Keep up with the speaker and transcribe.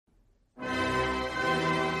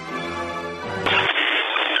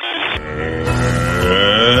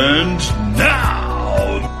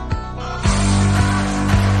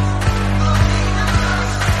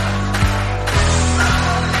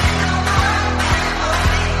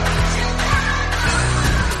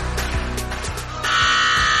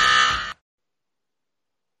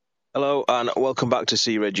and welcome back to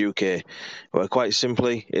Sea Red UK, where quite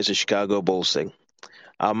simply it's a Chicago Bulls thing.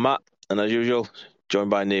 I'm Matt, and as usual, joined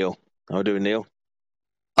by Neil. How are you doing, Neil?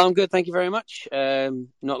 I'm good, thank you very much. Not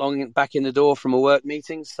long back in the door from a work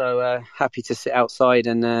meeting, so happy to sit outside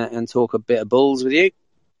and talk a bit of Bulls with you.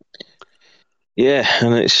 Yeah,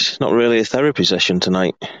 and it's not really a therapy session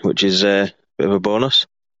tonight, which is a bit of a bonus.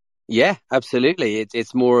 Yeah, absolutely.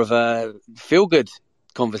 It's more of a feel-good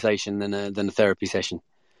conversation than a therapy session.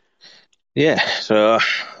 Yeah, so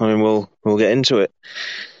we'll get into it.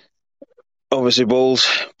 Obviously, Bulls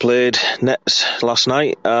played Nets last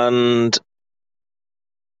night, and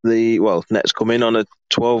Nets come in on a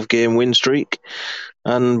 12-game win streak,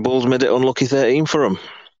 and Bulls made it unlucky 13 for them.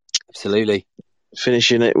 Absolutely.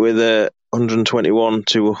 Finishing it with a 121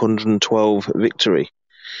 to 112 victory.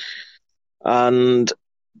 And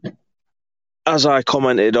as I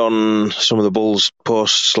commented on some of the Bulls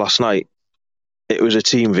posts last night, it was a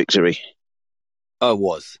team victory. Oh, it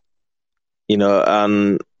was.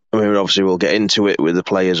 And obviously we'll get into it with the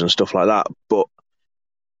players and stuff like that, but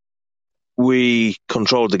we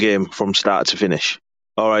controlled the game from start to finish.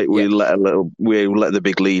 All right, we let the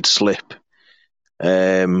big lead slip.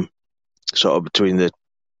 Sort of between the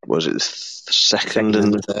second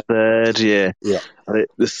and the third, yeah. I think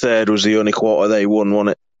the third was the only quarter they won,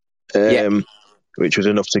 wasn't it? Which was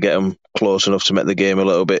enough to get them close enough to make the game a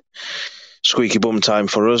little bit squeaky bum time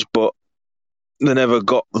for us, but they never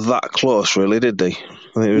got that close, really, did they?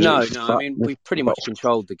 No. I mean, we pretty much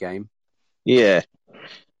controlled the game. Yeah.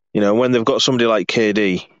 When they've got somebody like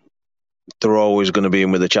KD, they're always going to be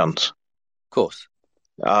in with a chance. Of course.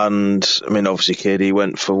 And, obviously KD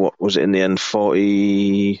went for, what was it in the end,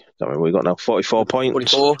 40... I mean, we got now 44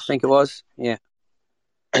 points. 44, I think it was, yeah.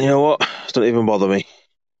 And you know what? It doesn't even bother me.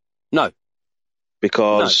 No.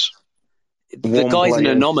 Because... The guy's an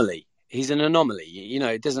anomaly. He's an anomaly.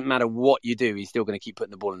 It doesn't matter what you do, he's still going to keep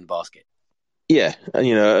putting the ball in the basket. Yeah,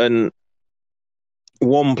 and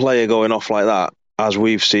one player going off like that, as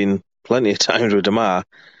we've seen plenty of times with DeMar,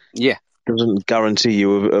 doesn't guarantee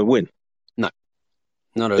you a win. No,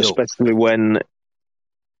 not at all. Especially when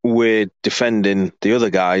we're defending the other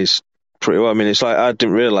guys pretty well. I mean, it's like I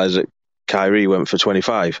didn't realise that Kyrie went for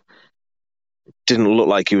 25. Didn't look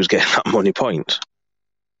like he was getting that many points.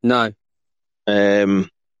 No.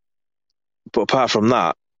 But apart from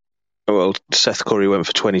that, Seth Curry went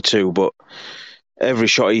for 22, but every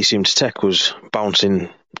shot he seemed to take was bouncing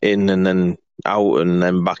in and then out and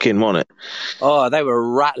then back in, wasn't it? Oh, they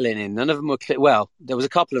were rattling in. None of them were there was a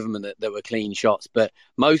couple of them that were clean shots, but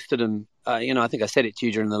most of them, I think I said it to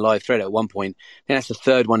you during the live thread at one point. I think that's the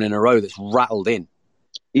third one in a row that's rattled in.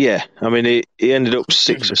 Yeah, I mean, he ended up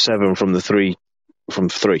 6 or 7 from three.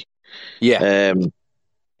 Yeah.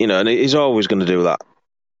 And he's always going to do that.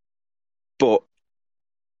 But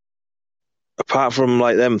apart from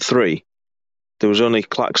like them 3, there was only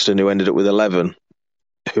Claxton who ended up with 11,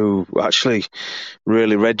 who actually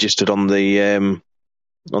really registered on the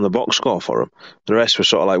box score for him. The rest was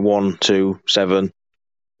sort of like 1, 2, 7.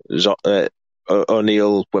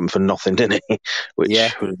 O'Neal went for nothing, didn't he? Which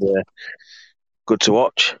was good to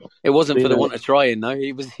watch. It wasn't for the want of trying, though.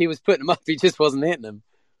 He was putting them up. He just wasn't hitting them.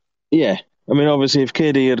 Yeah. I mean, obviously, if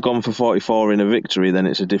KD had gone for 44 in a victory, then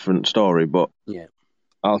it's a different story. But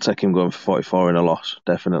I'll take him going for 44 in a loss,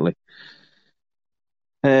 definitely.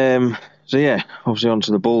 Obviously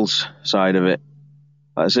onto the Bulls side of it.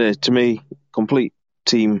 Like I say, to me, complete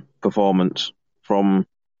team performance from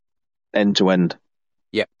end to end.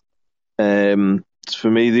 Yeah. For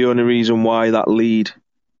me, the only reason why that lead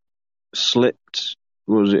slipped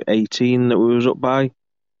was it 18 that we was up by at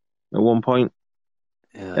one point.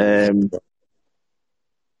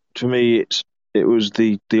 For me, it was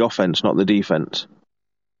the offense, not the defense,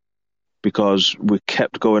 because we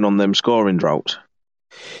kept going on them scoring droughts.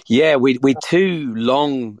 Yeah, we 2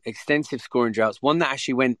 long, extensive scoring droughts. One that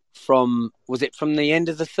actually went was it from the end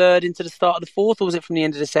of the third into the start of the fourth, or was it from the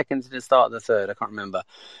end of the second to the start of the third? I can't remember.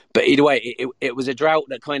 But either way, it was a drought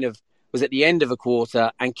that kind of was at the end of a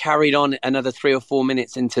quarter and carried on another 3 or 4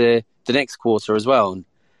 minutes into the next quarter as well.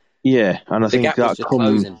 Yeah, and I think that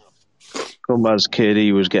come as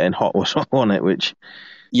KD was getting hot on it, which...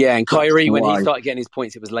 Yeah, and Kyrie, when he started getting his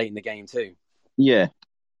points, it was late in the game too. Yeah.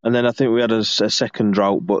 And then I think we had a second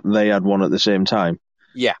drought, but they had one at the same time.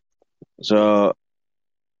 Yeah. So,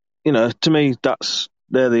 to me,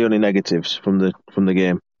 they're the only negatives from the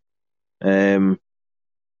game.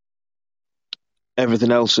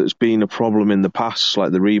 Everything else that's been a problem in the past,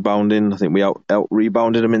 like the rebounding, I think we out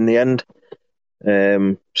rebounded them in the end.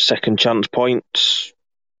 Second chance points,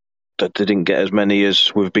 that they didn't get as many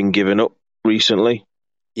as we've been giving up recently.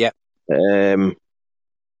 Yeah.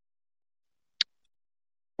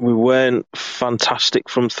 we weren't fantastic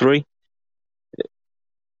from three,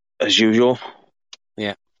 as usual.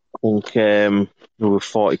 Yeah. I think we were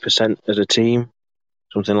 40% as a team,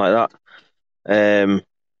 something like that.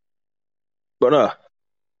 But no,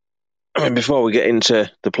 I mean, before we get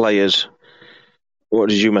into the players, what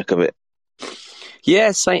did you make of it?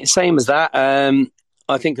 Yeah, same as that.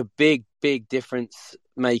 I think a big difference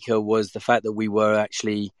maker was the fact that we were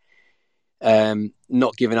actually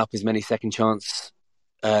not giving up as many second chance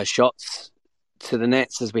shots to the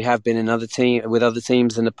nets as we have been in other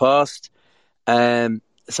teams in the past.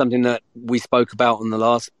 Something that we spoke about on the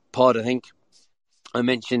last pod, I think I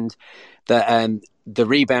mentioned that the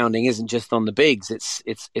rebounding isn't just on the bigs;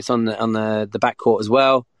 it's on the backcourt as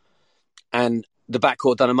well, and the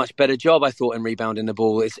backcourt done a much better job, I thought, in rebounding the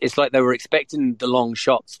ball. It's like they were expecting the long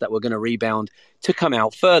shots that were going to rebound to come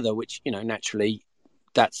out further, which, naturally,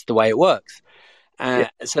 that's the way it works. And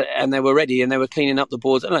they were ready, and they were cleaning up the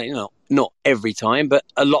boards. Not every time, but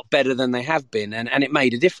a lot better than they have been, and it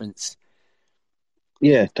made a difference.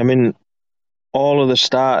 Yeah, I mean, all of the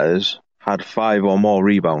starters had 5 or more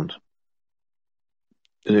rebounds.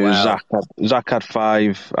 Wow. Zach had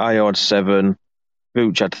 5, Ayo had 7,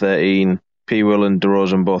 Vooch had 13, P. Will and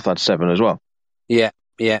DeRozan both had 7 as well. Yeah.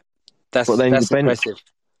 That's impressive.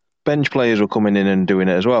 Bench players were coming in and doing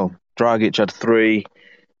it as well. Dragic had 3,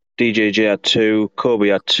 DJJ had 2, Kobe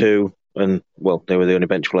had 2, and, well, they were the only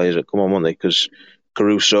bench players that come on, weren't they? Because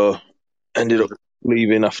Caruso ended up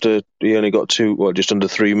leaving after he only got just under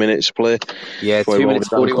 3 minutes to play. Yeah, 2 minutes,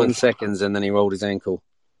 41 seconds, and then he rolled his ankle.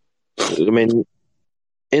 I mean,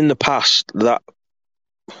 in the past, that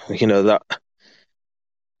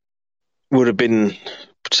would have been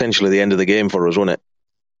potentially the end of the game for us, wouldn't it?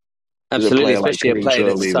 Absolutely, especially a player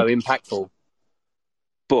that's so impactful.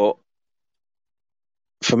 But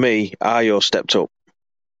for me, Ayo stepped up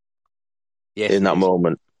in that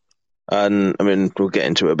moment. And, I mean, we'll get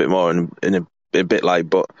into it a bit more in a bit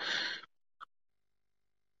but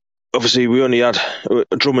obviously we only had...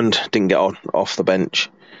 Drummond didn't get off the bench,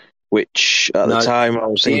 which at the time I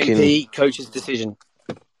was thinking... DNP, coach's decision.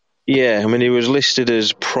 Yeah, I mean, he was listed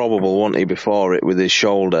as probable, wasn't he, before it with his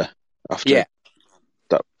shoulder after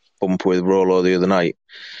that bump with Rolo the other night.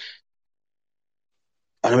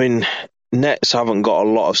 And I mean, Nets haven't got a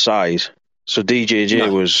lot of size, so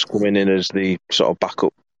DJJ was coming in as the sort of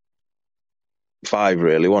backup 5,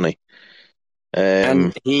 really, wasn't he?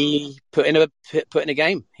 And he put in a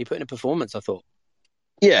game. He put in a performance, I thought.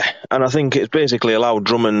 Yeah, and I think it's basically allowed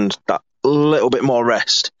Drummond that little bit more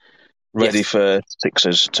rest, ready for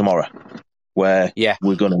Sixers tomorrow, where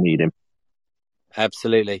we're going to need him.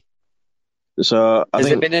 Absolutely. So Has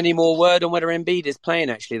there been any more word on whether Embiid is playing?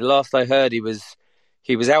 Actually, the last I heard, he was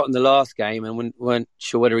out in the last game, and weren't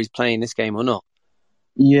sure whether he's playing this game or not.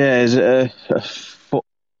 Yeah, is it a foot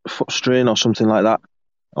strain or something like that,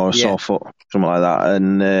 or a sore foot, something like that?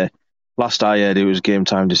 And last I heard, it was game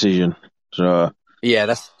time decision. So yeah,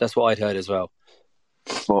 that's what I'd heard as well.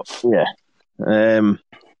 But yeah,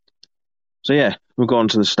 so yeah, we'll go on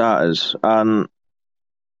to the starters, and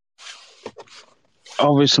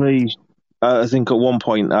obviously, I think at one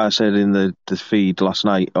point I said in the feed last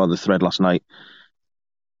night, or the thread last night,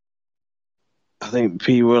 I think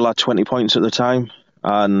P. Will had 20 points at the time,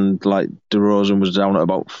 and like DeRozan was down at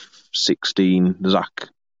about 16. Zach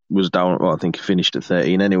was down. Well, I think he finished at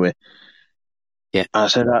 13 anyway. Yeah, I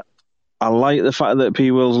said I like the fact that P.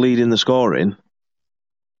 Will's leading the scoring,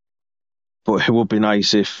 but it would be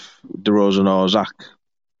nice if DeRozan or Zach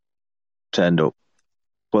turned up.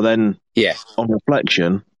 But then, on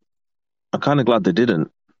reflection, I'm kind of glad they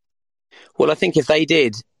didn't. Well, I think if they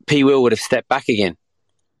did, P. Will would have stepped back again.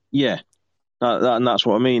 Yeah, and that's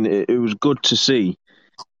what I mean. It was good to see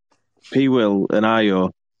P. Will and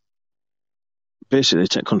Ayo basically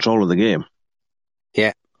take control of the game.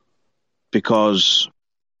 Yeah. Because,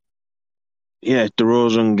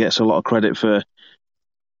 DeRozan gets a lot of credit for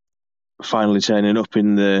finally turning up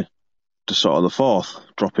in the sort of the fourth,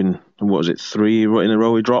 dropping, 3 in a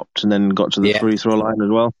row he dropped, and then got to the free throw line as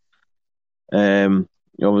well.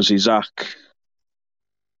 Obviously, Zach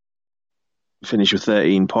finished with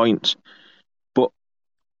 13 points, but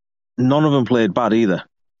none of them played bad either.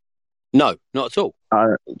 No, not at all.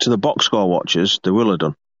 To the box score watchers, they will have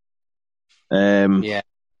done. And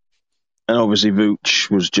obviously, Vooch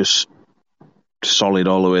was just solid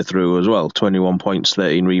all the way through as well. 21 points,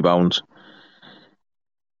 13 rebounds.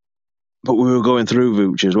 But we were going through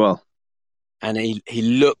Vooch as well. And he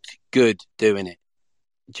looked good doing it.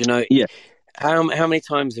 Do you know? Yeah. How many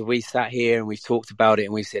times have we sat here and we've talked about it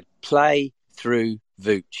and we've said, play through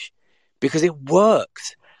Vooch? Because it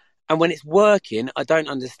works. And when it's working, I don't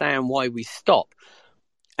understand why we stop.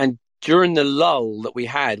 And during the lull that we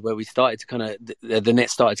had, where we started to kind of the net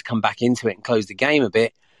started to come back into it and close the game a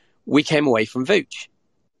bit, we came away from Vooch.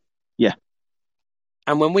 Yeah.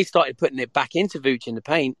 And when we started putting it back into Vooch in the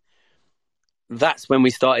paint, that's when we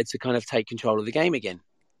started to kind of take control of the game again.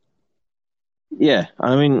 Yeah,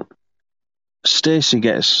 I mean, Stacey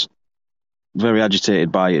gets very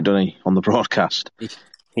agitated by it, doesn't he, on the broadcast?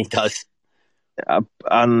 He does.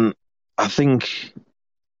 And I think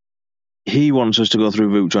he wants us to go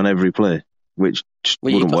through Vooch on every play, which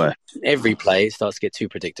wouldn't work. Every play, it starts to get too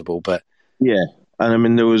predictable, but... Yeah, and I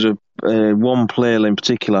mean, there was a one play in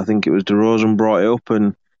particular, I think it was DeRozan brought it up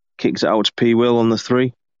and kicked it out to P. Will on the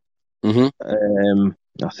three. Mm-hmm.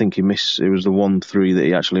 I think he missed, it was the 1-3 that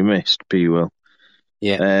he actually missed, P. Will.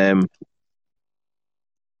 Yeah.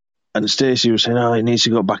 And Stacey was saying, he needs to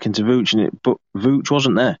go back into Vooch, but Vooch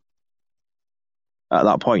wasn't there at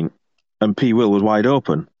that point, and P. Will was wide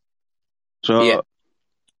open. So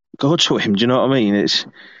go to him, do you know what I mean?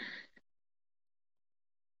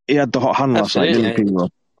 He had the hot hand last night, didn't P. Will?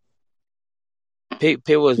 P.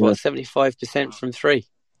 Will was, 75% from three?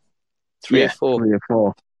 Three or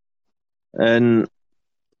four. And,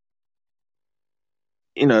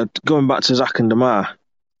 going back to Zach and DeMar,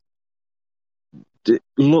 it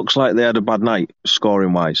looks like they had a bad night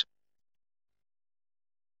scoring-wise.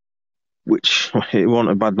 Which, it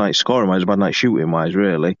wasn't a bad night scoring-wise, it was a bad night shooting-wise,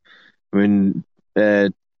 really. I mean,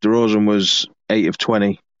 DeRozan was 8 of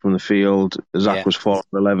 20 from the field. Zach was 4 of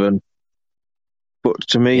 11. But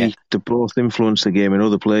to me, they both influenced the game in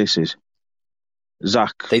other places.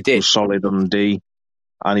 Zach was solid on D,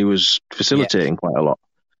 and he was facilitating quite a lot.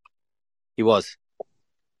 He was.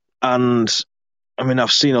 And, I mean,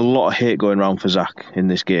 I've seen a lot of hate going around for Zach in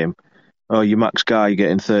this game. Oh, your max guy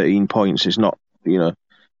getting 13 points. It's not,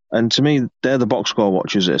 And to me, they're the box score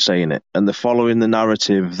watchers that are saying it. And they're following the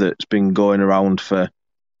narrative that's been going around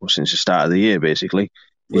since the start of the year, basically.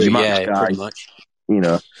 He's your max guy. Pretty much.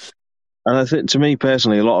 And I think, to me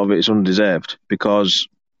personally, a lot of it's undeserved, because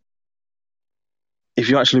if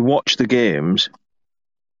you actually watch the games,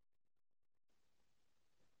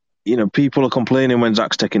 people are complaining when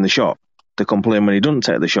Zach's taking the shot. They complain when he doesn't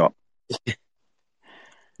take the shot.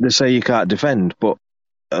 They say you can't defend, but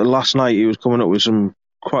last night he was coming up with some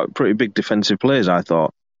pretty big defensive plays, I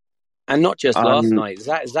thought. And not just last night.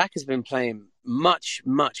 Zach has been playing much,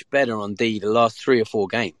 much better on D the last 3 or 4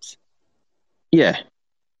 games. Yeah.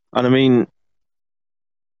 And I mean,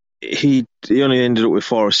 he only ended up with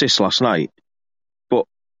 4 assists last night, but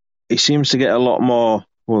he seems to get a lot more,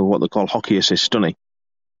 what they call hockey assists, doesn't he?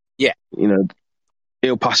 Yeah.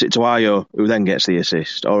 He'll pass it to Ayo, who then gets the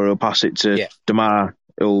assist, or he'll pass it to DeMar,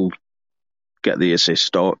 who'll get the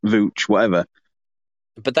assist, or Vooch, whatever.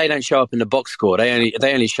 But they don't show up in the box score. They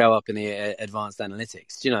only show up in the advanced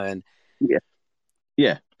analytics, And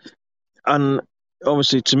yeah. And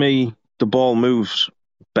obviously, to me, the ball moves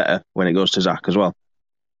better when it goes to Zach as well,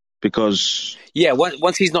 because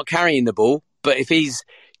once he's not carrying the ball, but if he's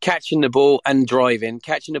catching the ball and driving,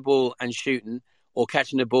 catching the ball and shooting, or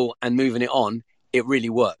catching the ball and moving it on, it really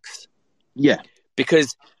works. Yeah,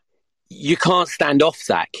 because you can't stand off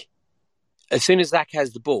Zach. As soon as Zach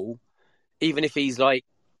has the ball, even if he's like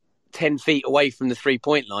 10 feet away from the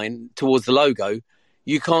 3-point line towards the logo,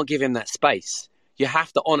 you can't give him that space. You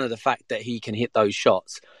have to honour the fact that he can hit those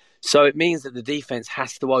shots. So it means that the defense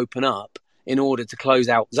has to open up in order to close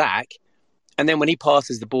out Zach. And then when he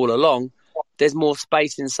passes the ball along, there's more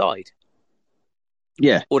space inside.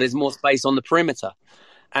 Yeah. Or there's more space on the perimeter.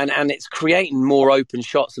 And it's creating more open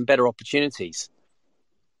shots and better opportunities.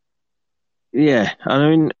 Yeah. I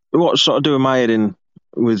mean, what's sort of doing my head in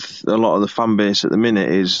with a lot of the fan base at the minute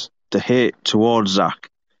is the hate towards Zach,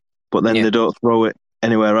 but then they don't throw it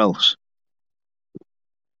anywhere else.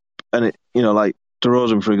 And like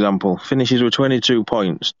DeRozan, for example, finishes with 22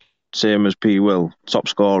 points, same as P. Will, top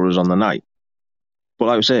scorers on the night. But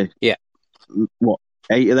like I say,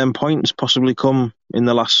 8 of them points possibly come in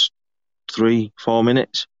the last 3-4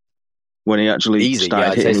 minutes when he actually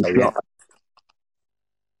started hitting his shot.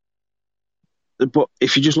 But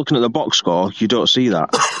if you're just looking at the box score, you don't see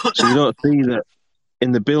that. So you don't see that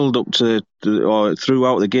in the build up to or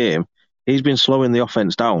throughout the game, he's been slowing the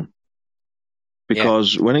offense down.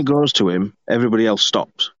 Because when it goes to him, everybody else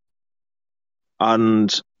stops.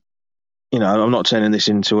 And, I'm not turning this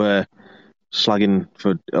into a slagging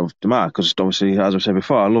of DeMar, because obviously, as I said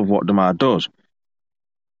before, I love what DeMar does.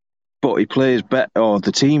 But he plays better, or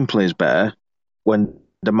the team plays better, when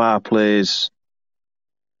DeMar plays,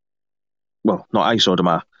 not ISO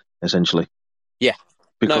DeMar, essentially. Yeah.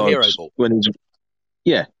 Because no hero ball.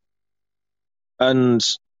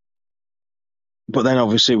 And But then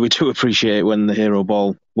obviously we do appreciate when the hero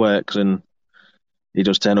ball works and he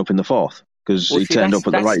does turn up in the fourth, because he turned up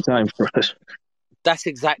at the right time for us. That's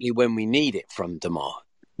exactly when we need it from DeMar.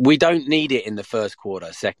 We don't need it in the first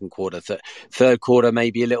quarter, second quarter, third quarter,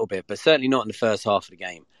 maybe a little bit, but certainly not in the first half of the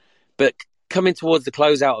game. But coming towards the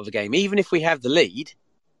closeout of a game, even if we have the lead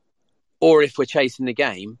or if we're chasing the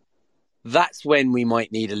game, that's when we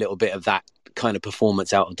might need a little bit of that kind of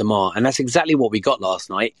performance out of DeMar. And that's exactly what we got last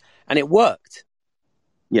night. And it worked.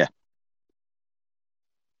 Yeah.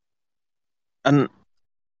 And,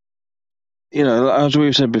 you know, as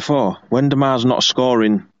we've said before, when DeMar's not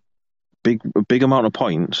scoring a big amount of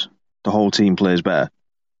points, the whole team plays better.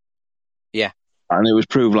 Yeah. And it was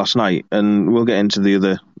proved last night. And we'll get into the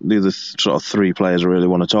other sort of three players I really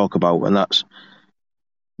want to talk about. And that's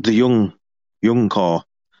the young core,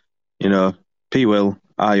 you know, P. Will,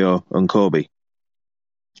 Ayo, and Kobe.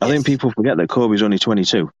 I think people forget that Kobe's only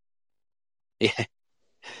 22. Yeah.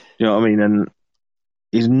 You know what I mean? And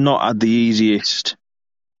he's not had the easiest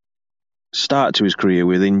start to his career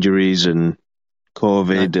with injuries and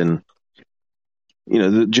COVID and, you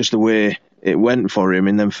know, just the way it went for him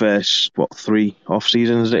in them first, 3 off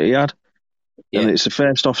seasons that he had. Yeah. And it's the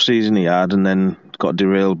first off season he had, and then got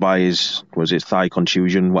derailed by his thigh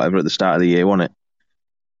contusion, whatever, at the start of the year, wasn't it?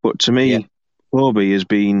 But to me, Kobe has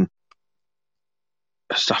been,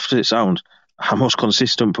 as daft as it sounds, our most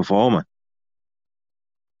consistent performer.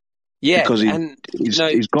 Yeah, because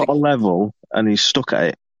he's got a level and he's stuck at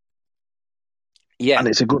it. Yeah, and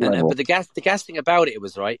it's a good level. But the gas thing about it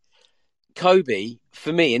was, right, Kobe,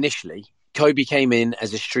 for me initially, Kobe came in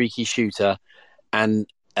as a streaky shooter and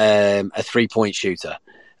a 3-point shooter,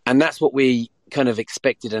 and that's what we kind of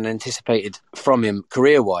expected and anticipated from him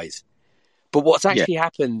career-wise. But what's actually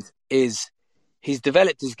happened is he's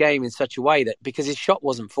developed his game in such a way that because his shot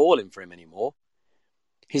wasn't falling for him anymore,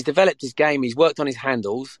 he's developed his game. He's worked on his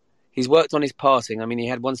handles. He's worked on his passing. I mean, he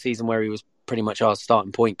had one season where he was pretty much our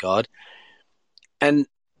starting point guard. And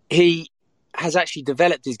he has actually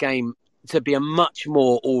developed his game to be a much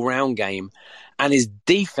more all-round game. And his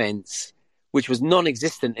defense, which was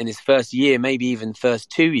non-existent in his first year, maybe even first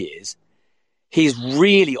 2 years, he's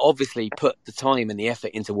really obviously put the time and the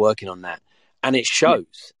effort into working on that. And it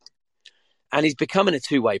shows. And he's becoming a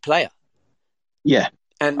two-way player. Yeah,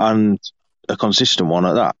 and a consistent one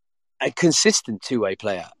at that. A consistent two-way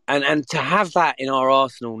player. And to have that in our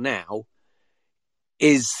arsenal now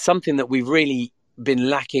is something that we've really been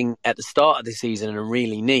lacking at the start of the season and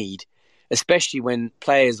really need, especially when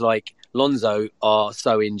players like Lonzo are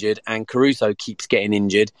so injured and Caruso keeps getting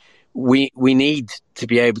injured. We need to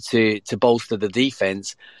be able to bolster the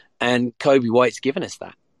defense, and Kobe White's given us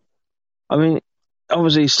that. I mean,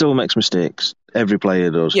 obviously he still makes mistakes. Every player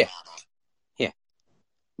does. Yeah.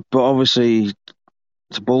 But obviously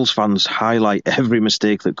the Bulls fans highlight every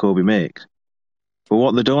mistake that Kobe makes. But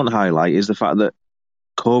what they don't highlight is the fact that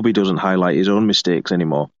Kobe doesn't highlight his own mistakes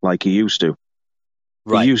anymore like he used to.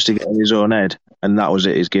 Right. He used to get in his own head, and that was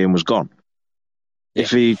it. His game was gone. Yeah.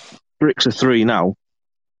 If he bricks a 3 now,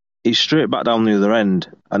 he's straight back down the other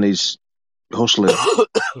end, and he's hustling.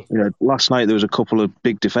 Last night there was a couple of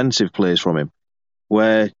big defensive plays from him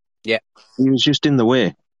where he was just in the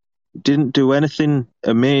way. Didn't do anything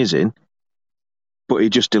amazing, but he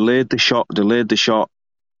just delayed the shot,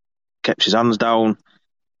 kept his hands down.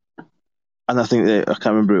 And I think I can't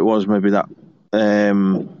remember who it was, maybe that,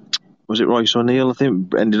 was it Royce O'Neal, I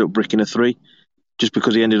think, ended up bricking a 3 just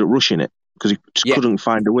because he ended up rushing it, because he just couldn't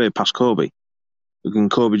find a way past Kobe. And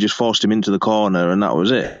Kobe just forced him into the corner, and that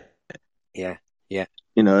was it. Yeah.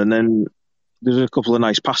 And then there's a couple of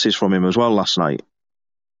nice passes from him as well last night.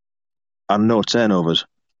 And no turnovers,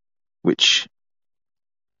 which,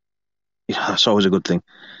 that's always a good thing.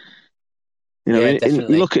 You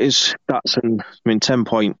look at his stats, and 10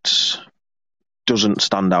 points doesn't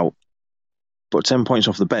stand out, but 10 points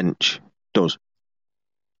off the bench does.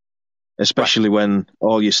 Especially when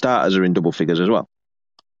all your starters are in double figures as well.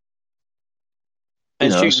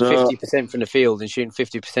 And shooting 50% from the field and shooting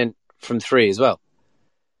 50% from 3 as well.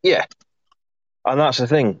 Yeah. And that's the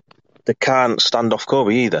thing. They can't stand off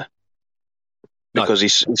Kobe either. Because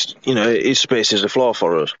his space is the floor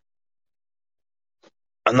for us.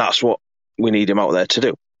 And that's what we need him out there to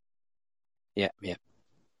do. Yeah.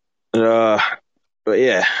 But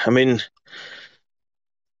yeah, I mean,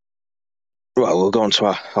 well, we'll go on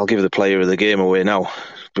to I'll give the player of the game away now,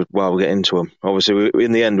 but while we get into him. Obviously,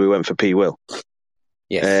 in the end, we went for P. Will.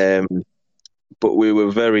 Yes. But we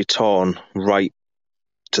were very torn right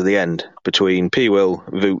to the end between P. Will,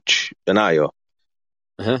 Vooch, and Ayo.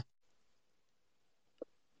 Uh-huh.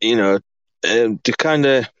 To kind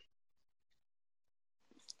of...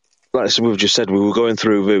 like we've just said, we were going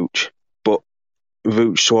through Vooch, but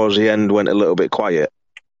Vooch towards the end went a little bit quiet.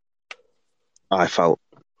 I felt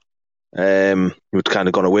we'd kind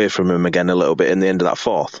of gone away from him again a little bit in the end of that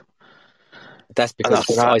fourth. That's because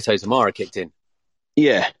Iso Tamara kicked in.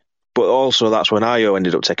 Yeah, but also that's when Ayo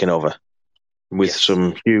ended up taking over with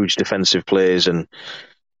some huge defensive plays, and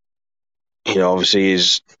obviously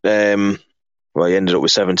he ended up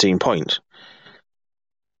with 17 points.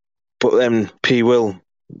 But then P. Will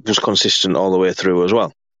was consistent all the way through as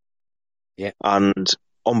well. Yeah, and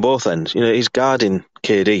on both ends, he's guarding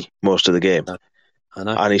KD most of the game. I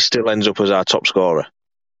know. And he still ends up as our top scorer.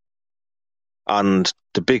 And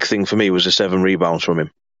the big thing for me was the 7 rebounds from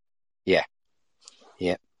him. Yeah.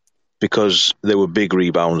 Because they were big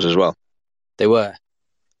rebounds as well. They were.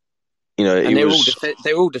 And they were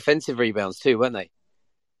all defensive rebounds too, weren't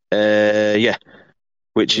they? Yeah.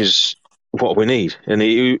 Which is what we need. And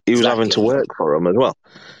he was having to work for them as well.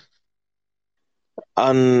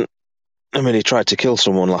 And he tried to kill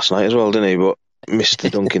someone last night as well, didn't he? But missed the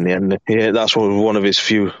dunk in the end. Yeah, that's one of his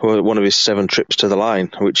 7 trips to the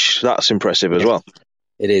line, which that's impressive as well.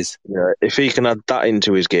 It is. If he can add that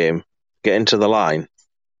into his game, get into the line.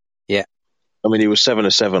 Yeah. He was 7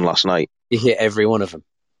 of 7 last night. He hit every one of them.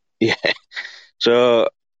 Yeah. So,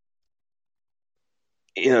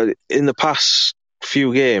 in the past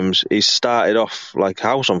few games, he's started off like a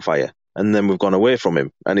house on fire, and then we've gone away from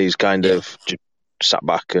him, and he's kind of just sat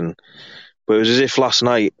back. But it was as if last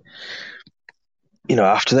night,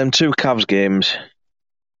 after them 2 Cavs games,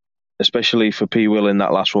 especially for P. Will in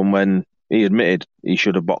that last one when he admitted he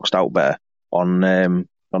should have boxed out better on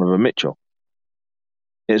Donovan Mitchell.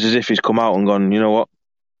 It's as if he's come out and gone, you know what,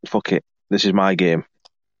 fuck it, this is my game.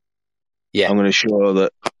 Yeah. I'm going to show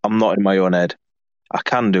that I'm not in my own head. I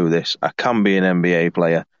can do this. I can be an NBA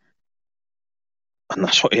player. And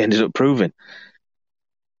that's what he ended up proving.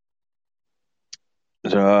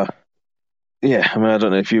 So, yeah, I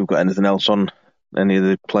don't know if you've got anything else on any of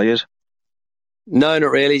the players. No,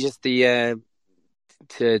 not really. Just the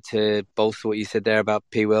to bolster what you said there about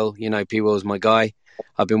P. Will. P. Will's my guy.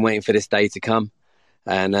 I've been waiting for this day to come.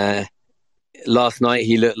 And last night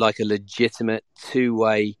he looked like a legitimate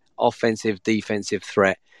 2-way offensive, defensive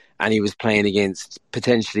threat. And he was playing against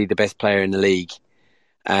potentially the best player in the league.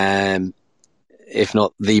 If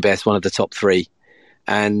not the best, one of the top 3.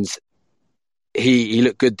 And he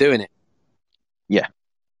looked good doing it. Yeah.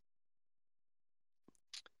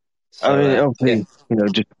 So,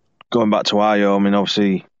 just going back to Ayo,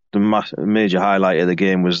 obviously the major highlight of the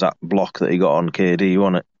game was that block that he got on KD,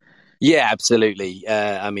 wasn't it? Yeah, absolutely.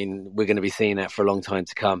 We're going to be seeing that for a long time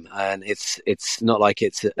to come, and it's not like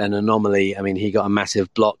it's an anomaly. He got a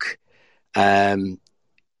massive block in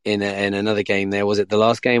another game. There was it the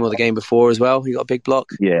last game or the game before as well. He got a big block.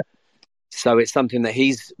 Yeah. So it's something that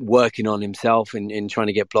he's working on himself in trying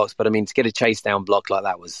to get blocks. But to get a chase down block like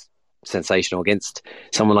that was sensational against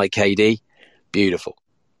someone like KD. Beautiful.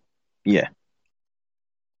 Yeah.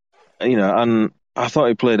 And I thought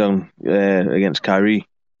he played on against Kyrie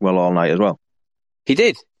well all night as well. He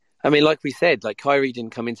did. Like we said, Kyrie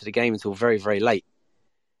didn't come into the game until very, very late.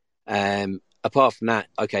 Apart from that,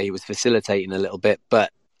 okay, he was facilitating a little bit,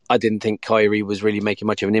 but I didn't think Kyrie was really making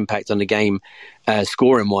much of an impact on the game,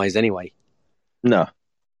 scoring-wise anyway. No,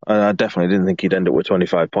 I definitely didn't think he'd end up with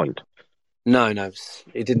 25 points. No,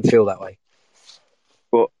 it didn't feel that way.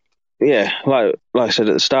 But, yeah, like I said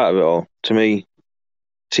at the start of it all, to me,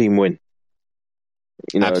 team win.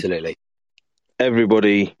 Absolutely.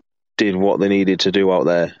 Everybody did what they needed to do out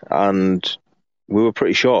there, and we were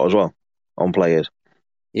pretty short as well on players.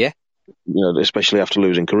 Yeah. Especially after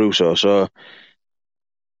losing Caruso. So,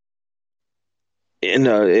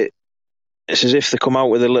 it's as if they come out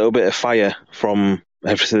with a little bit of fire from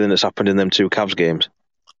everything that's happened in them 2 Cavs games.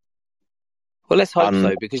 Well, let's hope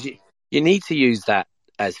so, because you need to use that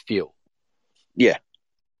as fuel. Yeah.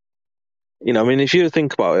 If you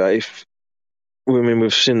think about it,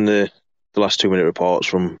 we've seen the last 2-minute reports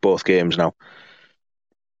from both games now,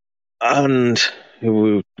 and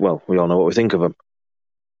we all know what we think of them.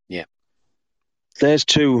 Yeah. There's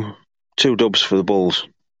two dubs for the Bulls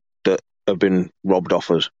that have been robbed off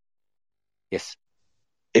us. Yes.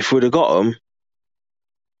 If we'd have got them,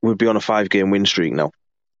 we'd be on a 5-game win streak now.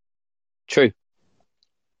 True.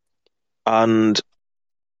 And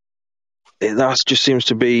that just seems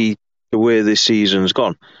to be the way this season's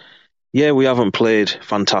gone. Yeah, we haven't played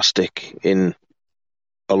fantastic in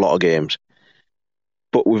a lot of games,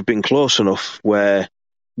 but we've been close enough where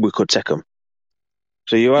we could take them.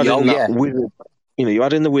 So you add you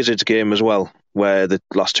add in the Wizards game as well, where the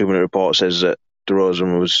last 2-minute report says that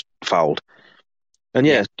DeRozan was fouled.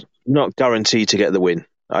 And not guaranteed to get the win.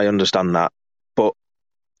 I understand that. But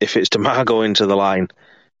if it's Demar going to the line,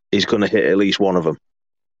 he's going to hit at least one of them,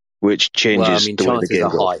 which changes the way the chances game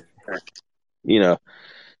are goes. high.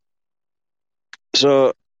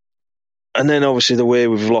 So, and then obviously the way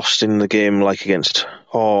we've lost in the game, like against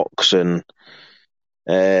Hawks and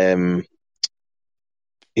even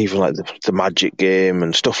like the Magic game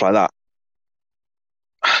and stuff like that.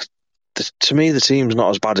 To me, the team's not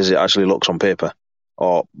as bad as it actually looks on paper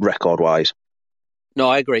or record-wise. No,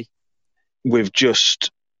 I agree. We've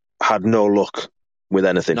just had no luck with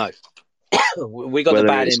anything. No. We got the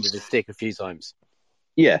bad end of the stick a few times.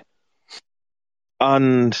 Yeah.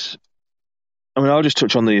 And, I'll just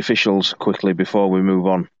touch on the officials quickly before we move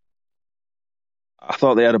on. I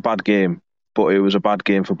thought they had a bad game, but it was a bad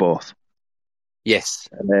game for both. Yes.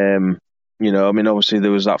 Obviously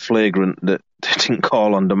there was that flagrant that they didn't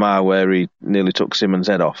call on Demar where he nearly took Simmons'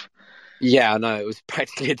 head off. Yeah, I know. It was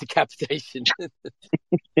practically a decapitation.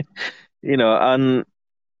 And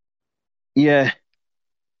yeah,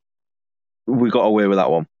 we got away with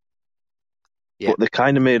that one. Yeah. But they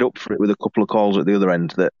kind of made up for it with a couple of calls at the other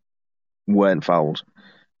end that weren't fouls.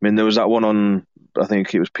 There was that one on, I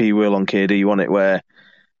think it was P. Will on KD, wasn't it, where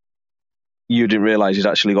you didn't realise he'd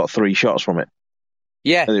actually got 3 shots from it.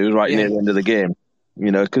 Yeah. And it was right near the end of the game.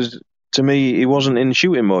 Because to me, he wasn't in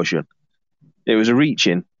shooting motion. It was a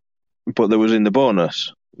reaching, but there was in the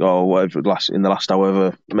bonus, or whatever, in the last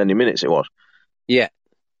however many minutes it was. Yeah.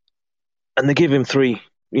 And they give him 3,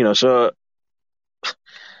 so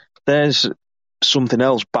there's something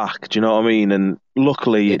else back, do you know what I mean? And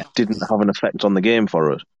luckily it didn't have an effect on the game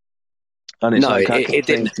for us. And it's it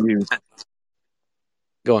didn't.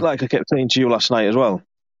 Go on. Like I kept saying to you last night as well,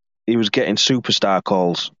 he was getting superstar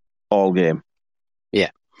calls all game. Yeah.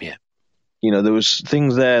 There was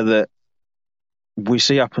things there that we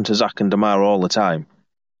see happen to Zach and Demar all the time.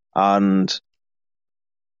 And,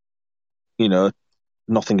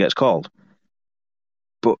 nothing gets called.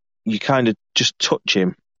 But you kind of just touch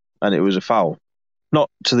him and it was a foul. Not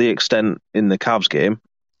to the extent in the Cavs game,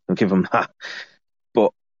 I'll give them that.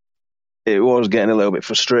 But it was getting a little bit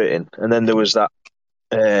frustrating. And then there was that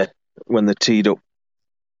when they teed up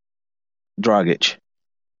Dragic.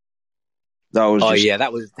 That was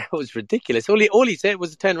that was ridiculous. All he said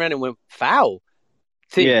was to turn around and went foul.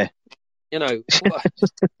 Yeah. That's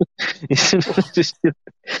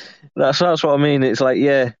what I mean. It's like,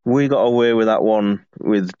 yeah, we got away with that one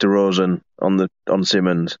with DeRozan on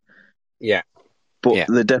Simmons. Yeah. But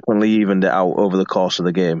they definitely evened it out over the course of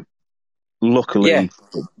the game. Luckily, it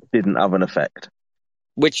didn't have an effect.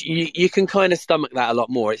 Which you can kind of stomach that a lot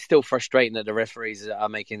more. It's still frustrating that the referees are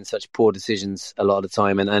making such poor decisions a lot of the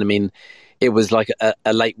time. And it was like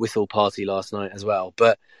a late whistle party last night as well.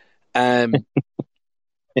 But at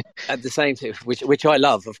the same time, which I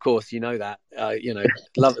love, of course, you know that.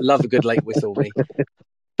 Love a good late whistle, me.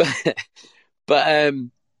 But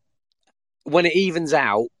when it evens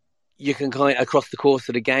out, you can kind of, across the course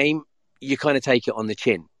of the game, you kind of take it on the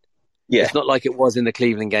chin. Yeah. It's not like it was in the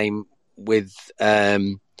Cleveland game with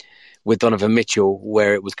Donovan Mitchell,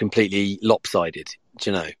 where it was completely lopsided. Do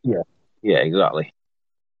you know? Yeah, exactly.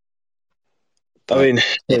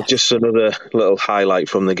 Just another little highlight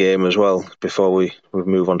from the game as well before we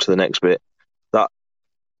move on to the next bit. That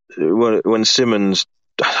when Simmons,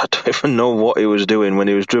 I don't even know what he was doing when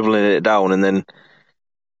he was dribbling it down and then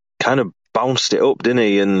kind of bounced it up, didn't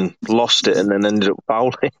he? And lost it and then ended up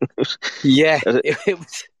fouling.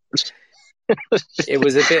 It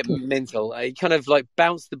was a bit mental. He kind of like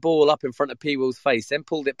bounced the ball up in front of P. Will's face, then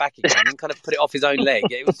pulled it back again, and kind of put it off his own leg.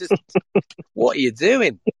 It was just, what are you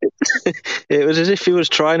doing? It was as if he was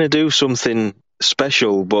trying to do something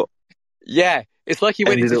special, but it's like he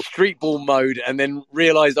went into street ball mode and then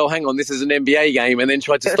realised, oh, hang on, this is an NBA game, and then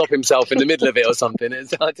tried to stop himself in the middle of it or something. I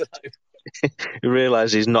don't know. He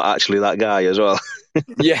realised he's not actually that guy as well.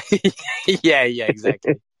 yeah,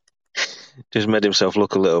 exactly. Just made himself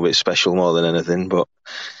look a little bit special more than anything, but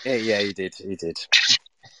yeah, he did.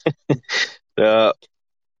 I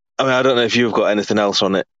don't know if you've got anything else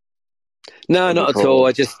on it. No, not at all.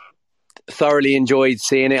 I just thoroughly enjoyed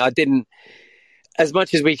seeing it. I didn't, as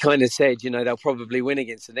much as we kind of said, they'll probably win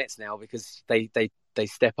against the Nets now because they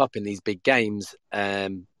step up in these big games. I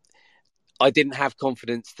didn't have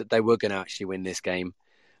confidence that they were going to actually win this game.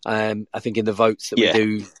 I think in the votes that we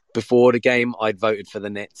do before the game, I'd voted for the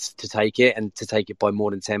Nets to take it and to take it by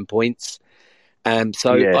more than 10 points. I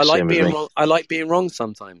like being wrong. I like being wrong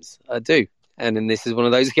sometimes. I do, and then this is one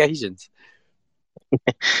of those occasions.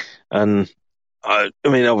 And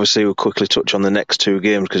obviously we'll quickly touch on the next 2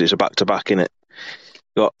 games because it's a back-to-back, innit?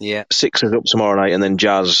 Got Sixers up tomorrow night and then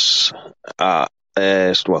Jazz at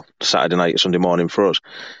Saturday night, Sunday morning for us.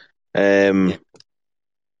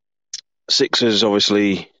 Sixers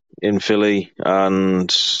obviously in Philly,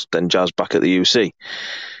 and then Jazz back at the UC.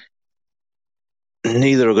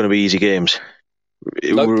 Neither are going to be easy games.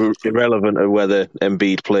 Nope. Irrelevant of whether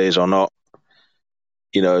Embiid plays or not.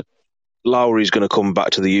 Lowry's going to come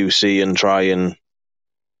back to the UC and try and,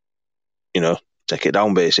 take it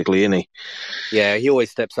down, basically, isn't he? Yeah, he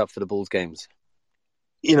always steps up for the Bulls games.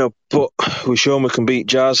 But we've shown we can beat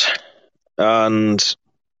Jazz, and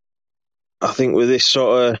I think with this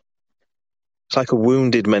sort of, it's like a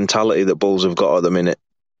wounded mentality that Bulls have got at the minute.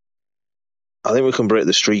 I think we can break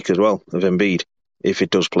the streak as well of Embiid if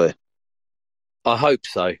it does play. I hope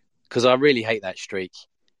so, because I really hate that streak.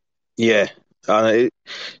 Yeah, and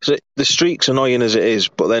the streak's annoying as it is,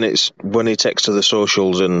 but then it's when he takes to the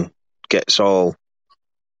socials and gets all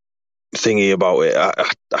thingy about it.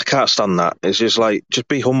 I can't stand that. It's just like, just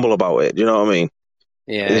be humble about it. Do you know what I mean?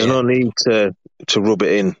 Yeah. There's no need to rub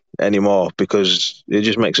it in anymore, because it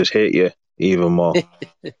just makes us hate you even more.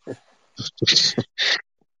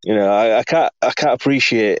 I can't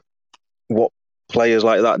appreciate what players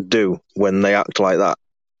like that do when they act like that.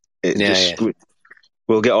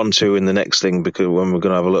 We'll get on to in the next thing, because when we're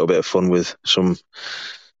going to have a little bit of fun with some,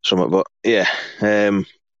 but yeah.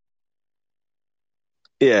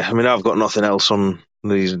 I've got nothing else on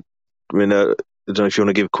these. I don't know if you want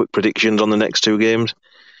to give quick predictions on the next two games.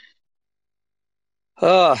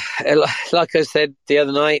 Oh, like I said the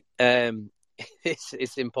other night,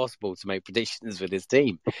 it's impossible to make predictions with this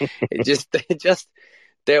team.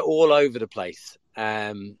 They're all over the place,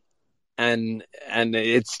 and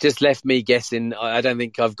it's just left me guessing. I don't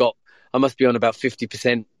think I must be on about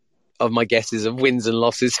 50% of my guesses of wins and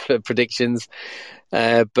losses for predictions.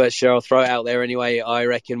 But sure, I'll throw it out there anyway. I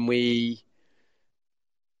reckon we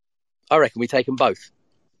take them both.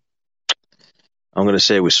 I'm going to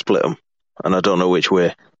say we split them, and I don't know which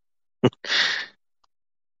way.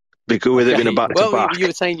 Because with it being a back-to-back... Well, you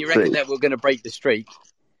were saying you reckon that we're going to break the streak.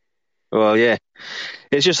 Well, yeah.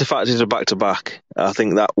 It's just the fact it's a back-to-back. I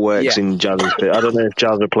think that works in Jazz's bit. I don't know if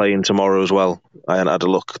Jazz are playing tomorrow as well. I hadn't had a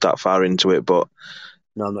look that far into it, but...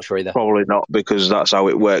 No, I'm not sure either. Probably not, because that's how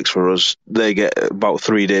it works for us. They get about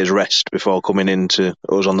 3 days rest before coming into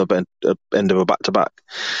us on the end of a back-to-back.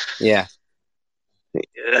 Yeah.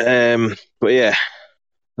 But yeah,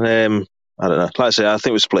 I don't know. Like I say, I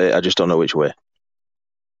think we split it. I just don't know which way.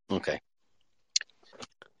 Okay.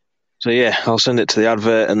 So yeah, I'll send it to the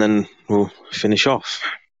advert and then we'll finish off.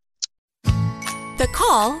 The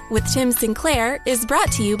Call with Tim Sinclair is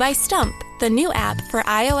brought to you by Stump, the new app for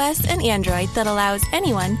iOS and Android that allows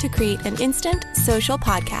anyone to create an instant social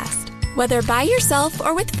podcast. Whether by yourself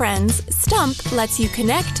or with friends, Stump lets you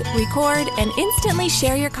connect, record, and instantly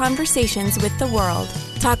share your conversations with the world.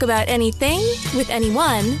 Talk about anything with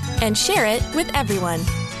anyone and share it with everyone.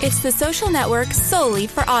 It's the social network solely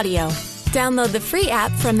for audio. Download the free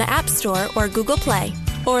app from the App Store or Google Play,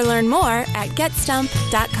 or learn more at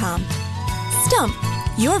GetStump.com. Stump,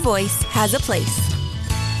 your voice has a place.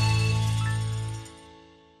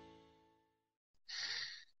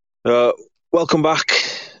 Welcome back.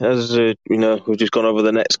 As we've just gone over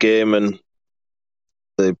the Nets game and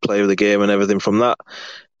the play of the game and everything from that.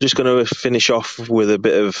 Just going to finish off with a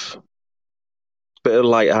bit of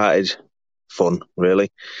light-hearted fun,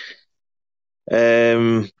 really.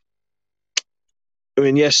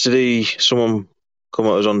 Yesterday someone come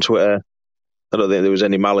at us on Twitter. I don't think there was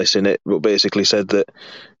any malice in it, but basically said that,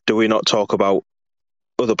 do we not talk about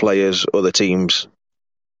other players, other teams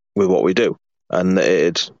with what we do? And that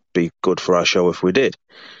it'd be good for our show if we did.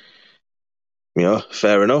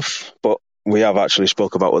 Fair enough, but we have actually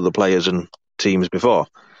spoke about other players and teams before.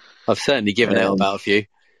 I've certainly given out about a few.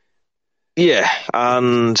 Yeah,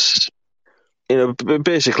 and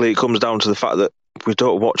basically it comes down to the fact that we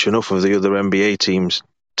don't watch enough of the other NBA teams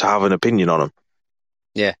to have an opinion on them.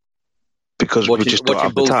 Yeah, because we just don't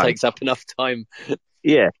have the time. Takes up enough time.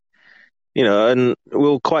 Yeah, and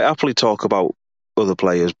we'll quite happily talk about other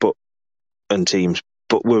players, and teams,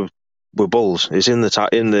 but we're Bulls. It's in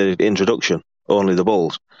the introduction. Only the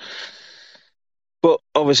Bulls. But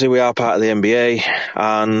obviously we are part of the NBA,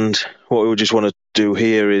 and what we just want to do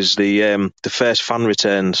here is the first fan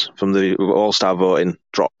returns from the All-Star voting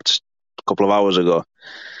dropped a couple of hours ago.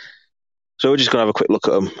 So we're just going to have a quick look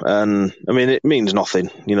at them. And, it means nothing.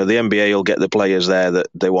 The NBA will get the players there that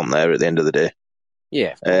they want there at the end of the day.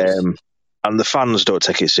 Yeah, of course. And the fans don't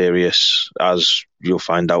take it serious, as you'll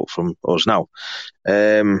find out from us now.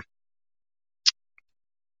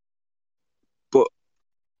 But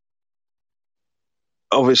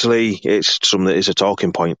obviously, it's something that is a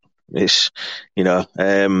talking point. It's,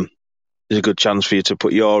 there's a good chance for you to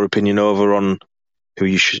put your opinion over on who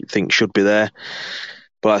you think should be there.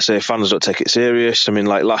 But like I say, fans don't take it serious. I mean,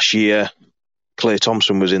 like last year, Klay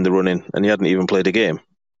Thompson was in the running and he hadn't even played a game.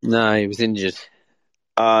 No, he was injured.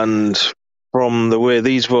 And from the way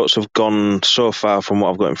these votes have gone so far from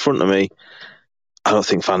what I've got in front of me, I don't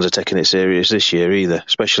think fans are taking it serious this year either,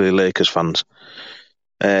 especially Lakers fans.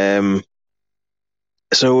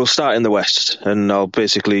 So we'll start in the West, and I'll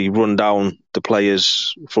basically run down the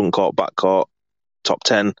players, front court, back court, top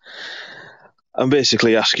 10, and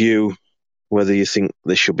basically ask you whether you think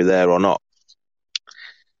they should be there or not.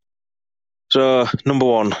 So, number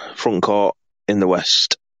 1, front court in the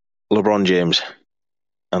West, LeBron James.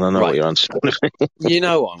 And I know what your answer is. You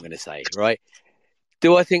know what I'm going to say, right?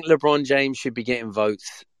 Do I think LeBron James should be getting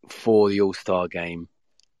votes for the All-Star game?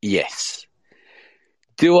 Yes.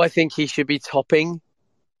 Do I think he should be topping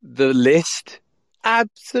the list?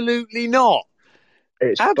 Absolutely not.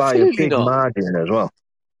 It's absolutely by a big margin as well.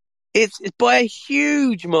 It's by a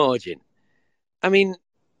huge margin. I mean,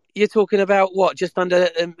 you're talking about what? Just under,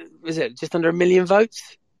 is it just under 1 million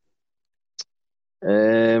votes?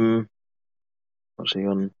 What's he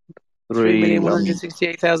on?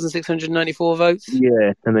 3,168,694 votes.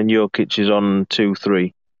 Yeah, and then Jokic is on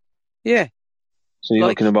 2-3. Yeah. So you're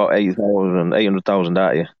looking about 800,000,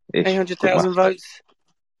 aren't you? 800,000 votes.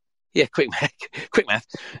 Yeah, quick math.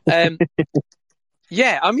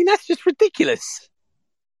 Yeah, I mean, that's just ridiculous.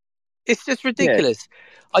 It's just ridiculous.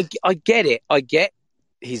 Yeah. I get it. I get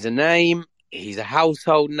he's a name. He's a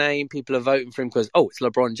household name. People are voting for him because, it's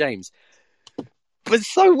LeBron James. But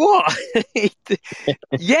so what?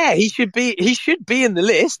 Yeah, he should be in the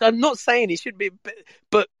list. I'm not saying he should be,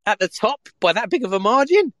 but at the top by that big of a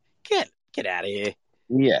margin? Get out of here.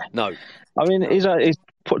 Yeah. No. I mean, he's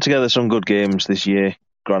put together some good games this year,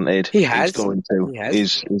 granted. He has. He's going to.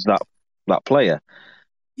 He's that player.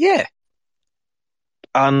 Yeah.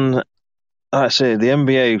 And like I say, the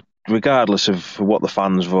NBA, regardless of what the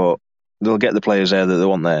fans vote, they'll get the players there that they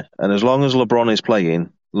want there. And as long as LeBron is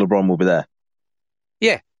playing, LeBron will be there.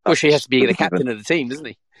 Yeah. Well, he has to be the captain of the team, doesn't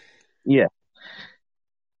he? Yeah.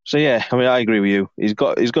 So, yeah, I mean, I agree with you. He's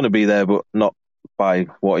going to be there, but not by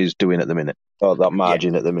what he's doing at the minute, or that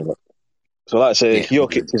margin at the minute. So, like I say,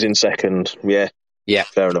 Jokic is in second. Yeah. Yeah.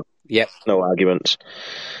 Fair enough. Yep. No arguments.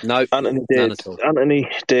 No. Anthony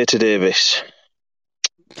Data Davis.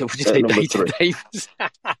 What did you say, Data Davis? I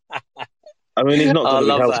mean, he's not going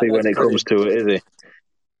to be healthy when it comes to it, is he?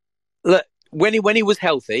 Look, when he was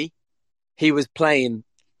healthy, he was playing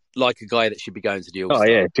like a guy that should be going to the All-Star. Oh,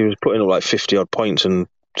 yeah. He was putting up like 50-odd points and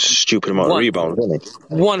stupid amount of rebounds, wasn't he?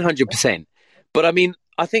 100%. But, I mean,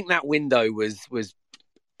 I think that window was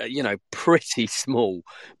pretty small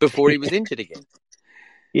before he was injured again.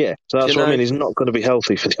 Yeah, so that's what I mean. He's not going to be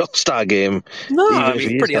healthy for the All-Star game. No, I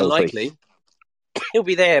mean, it's pretty unlikely. He'll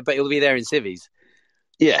be there, but he'll be there in civvies.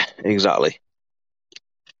 Yeah, exactly.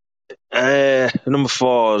 Number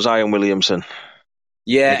 4, Zion Williamson.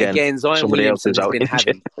 Yeah, again Zion Williamson has been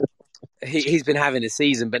having. He's been having a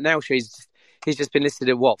season, but now he's just been listed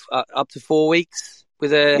at what, up to 4 weeks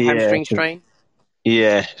with a hamstring strain.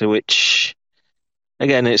 Yeah, which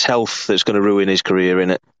again, it's health that's going to ruin his career,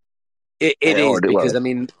 innit? It is because I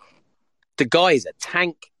mean, the guy is a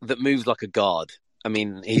tank that moves like a guard. I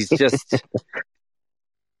mean, he's just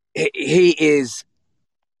he is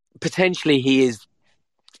the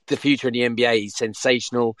future of the NBA. He's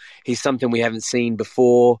sensational. He's something we haven't seen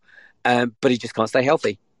before, but he just can't stay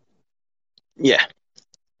healthy. Yeah.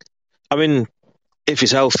 I mean, if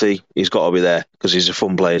he's healthy, he's got to be there because he's a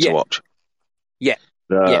fun player to watch. Yeah.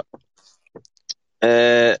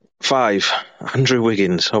 5, Andrew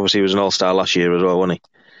Wiggins. Obviously, he was an all-star last year as well, wasn't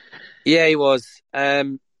he? Yeah, he was.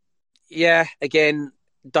 Again,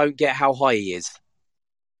 don't get how high he is.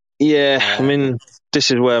 Yeah, I mean,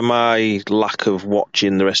 this is where my lack of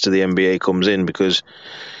watching the rest of the NBA comes in because,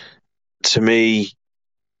 to me,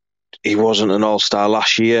 he wasn't an all-star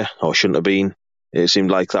last year, or shouldn't have been. It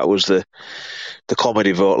seemed like that was the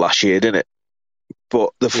comedy vote last year, didn't it?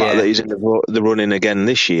 But the fact that he's in the running again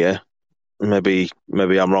this year, maybe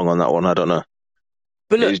I'm wrong on that one. I don't know.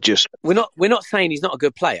 But look, we're not saying he's not a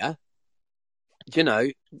good player,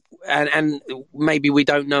 and maybe we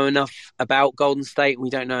don't know enough about Golden State. We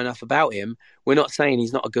don't know enough about him. We're not saying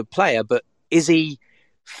he's not a good player, but is he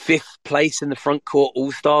 5th place in the front court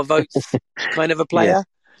all-star votes kind of a player?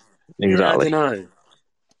 Yeah, exactly. I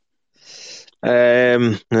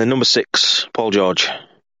don't know. Number 6, Paul George.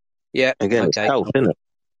 Yeah. Again, it's health, isn't it?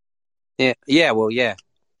 Yeah. Yeah. Well, yeah.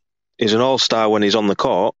 He's an all-star when he's on the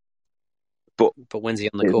court, but when's he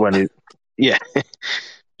on the court?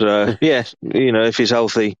 So, if he's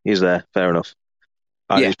healthy, he's there. Fair enough.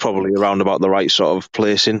 and he's probably around about the right sort of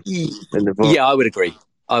placing in the vote. Yeah, I would agree.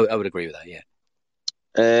 I would agree with that, yeah.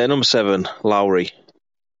 Number 7, Lowry.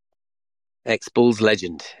 Ex-Bulls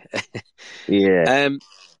legend. Yeah.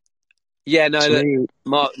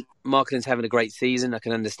 Markkanen's having a great season. I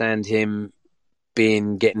can understand him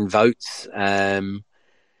getting votes.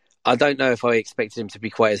 I don't know if I expected him to be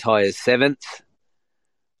quite as high as 7th,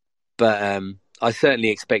 but I certainly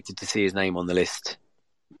expected to see his name on the list.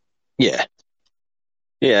 Yeah.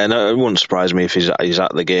 Yeah, no, it wouldn't surprise me if he's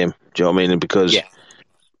at the game. Do you know what I mean? Because, like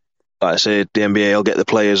I say, the NBA will get the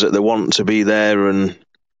players that they want to be there, and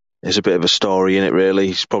it's a bit of a story in it, really.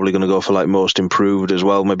 He's probably going to go for like most improved as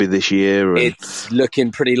well, maybe this year. And it's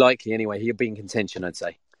looking pretty likely anyway. He'll be in contention, I'd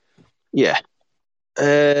say. Yeah.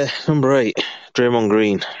 Number 8, Draymond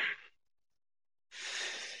Green.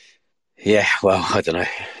 Yeah, well, I don't know.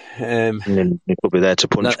 He could be there to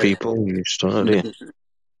punch people. You just don't know, do you?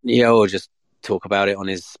 Yeah, or just talk about it on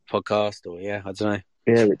his podcast, or I don't know.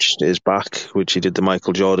 Yeah, which is back, which he did the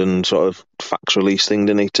Michael Jordan sort of fax release thing,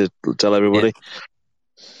 didn't he, to tell everybody?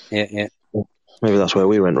 Yeah. Maybe that's where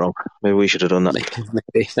we went wrong. Maybe we should have done that.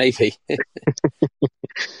 Maybe.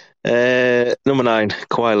 Number 9,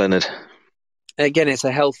 Kawhi Leonard. Again, it's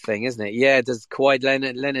a health thing, isn't it? Yeah, does Kawhi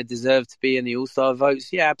Leonard deserve to be in the All-Star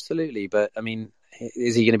votes? Yeah, absolutely. But, I mean,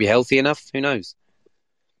 is he going to be healthy enough? Who knows?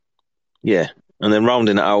 Yeah. And then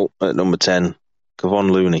rounding it out at number 10, Kevon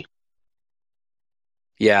Looney.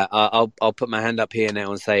 Yeah, I'll put my hand up here now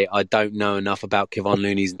and say I don't know enough about Kevon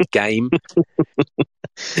Looney's game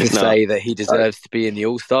to say that he deserves to be in the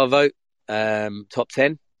All-Star vote, top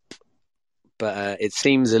 10. But it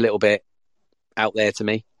seems a little bit out there to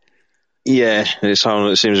me. Yeah, it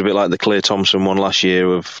seems a bit like the Klay Thompson one last year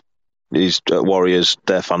of these Warriors,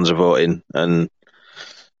 their fans are voting. And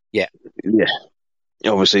yeah.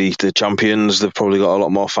 Obviously, the champions, they've probably got a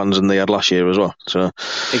lot more fans than they had last year as well. So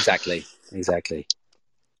Exactly.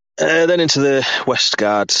 Then into the West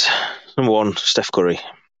guards. Number 1, Steph Curry.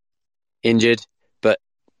 Injured, but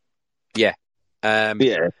yeah.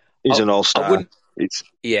 He's an all-star.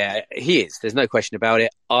 Yeah, he is. There's no question about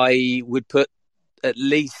it. I would put at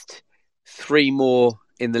least 3 more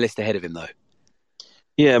in the list ahead of him, though.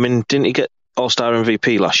 Yeah, I mean, didn't he get all-star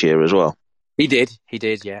MVP last year as well? He did,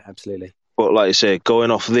 yeah, absolutely. But like I say,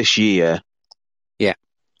 going off this year...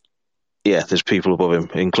 Yeah, there's people above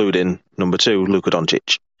him, including number 2, Luka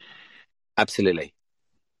Doncic. Absolutely.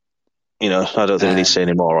 I don't think we need to say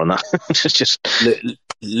any more on that. It's just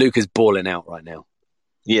Luka's balling out right now.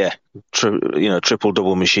 Yeah,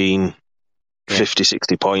 triple-double machine, 50,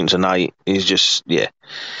 60 points a night. He's just,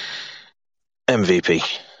 MVP.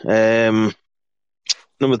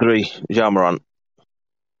 Number 3, Ja Morant.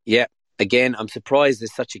 Yeah, again, I'm surprised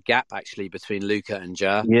there's such a gap, actually, between Luka and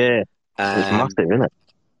Ja. Yeah, it's massive, isn't it?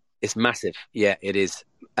 It's massive. Yeah, it is.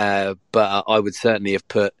 But I would certainly have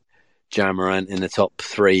put Ja Morant in the top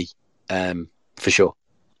 3 for sure.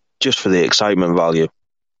 Just for the excitement value.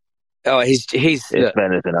 Oh, he's if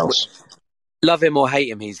anything else. Love him or hate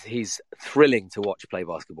him, he's thrilling to watch play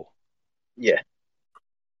basketball. Yeah.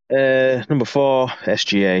 Number 4,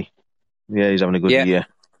 SGA. Yeah, he's having a good year.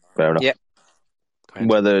 Fair enough. Yeah.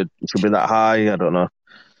 Whether it should be that high, I don't know.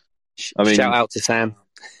 Shout out to Sam.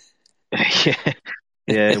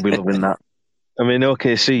 Yeah, we're loving that. I mean,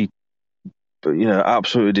 OKC,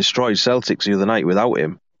 absolutely destroyed Celtics the other night without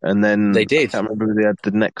him. And then they did. I can't remember if they had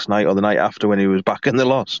the next night or the night after when he was back and they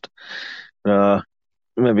lost.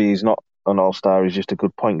 Maybe he's not an all-star, he's just a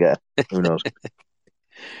good point getter. Who knows?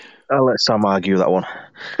 I'll let Sam argue that one.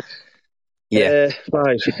 Yeah. 5,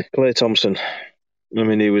 Klay Thompson. I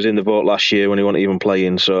mean, he was in the vote last year when he wasn't even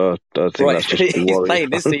playing, so I think that's just he's playing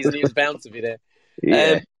this season, he was bound to be there.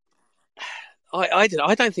 Yeah. I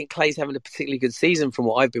don't think Klay's having a particularly good season from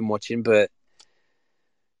what I've been watching, but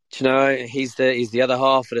he's the other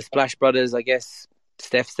half of the Splash Brothers, I guess.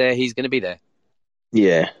 Steph's there, he's going to be there.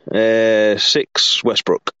 Yeah. 6,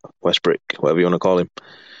 Westbrook, whatever you want to call him.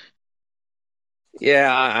 Yeah,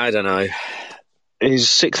 I don't know. He's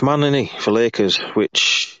 6th man, isn't he, for Lakers,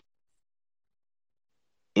 which,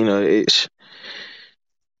 it's...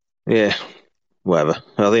 Yeah, whatever.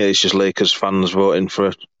 I think it's just Lakers fans voting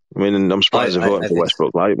for... I mean, I'm surprised they're voting for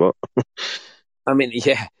Westbrook, right? But I mean,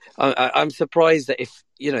 yeah, I'm surprised that if,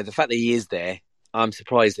 the fact that he is there, I'm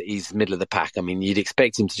surprised that he's middle of the pack. I mean, you'd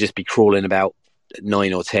expect him to just be crawling about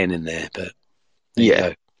 9 or 10 in there, but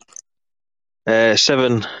yeah.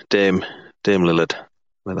 7, Dame Lillard.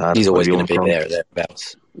 He's always going to be there at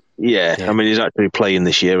thereabouts. Yeah, I mean, he's actually playing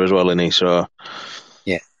this year as well, isn't he? So,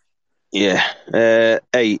 yeah.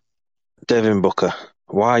 8, Devin Booker.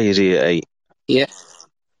 Why is he at 8? Yeah.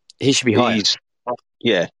 He should be higher. He's,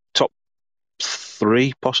 top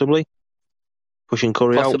 3, possibly. Pushing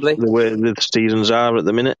Curry Possibly. out the way the seasons are at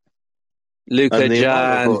the minute. Luka,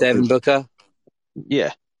 Ja, and Devin Booker.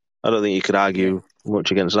 Yeah, I don't think you could argue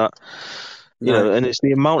much against that. You No. know, and it's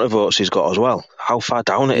the amount of votes he's got as well. How far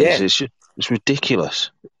down it is. It's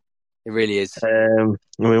ridiculous. It really is. I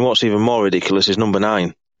mean, what's even more ridiculous is number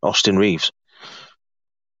 9, Austin Reeves.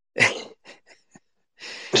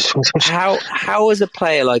 How is a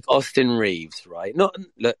player like Austin Reeves, right? Look,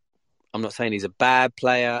 I'm not saying he's a bad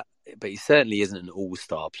player, but he certainly isn't an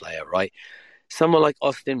all-star player, right? Someone like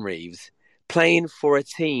Austin Reeves playing for a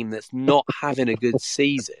team that's not having a good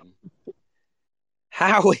season.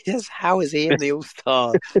 How is he in the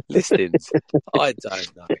all-star listings? I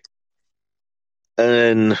don't know. And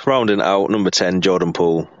then rounding it out, number 10, Jordan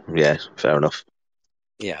Poole. Yeah, fair enough.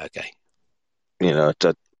 Yeah, okay. You know,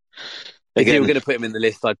 if you were going to put him in the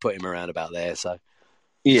list, I'd put him around about there. So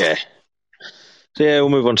yeah. So yeah, we'll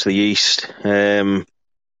move on to the East.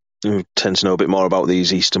 We tend to know a bit more about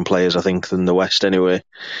these Eastern players, I think, than the West anyway.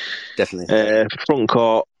 Definitely. Front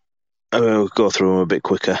court, we'll go through them a bit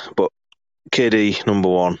quicker, but KD, number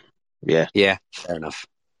 1. Yeah. Yeah, fair enough.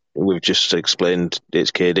 We've just explained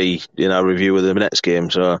it's KD in our review of the Nets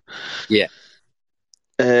game, so... Yeah.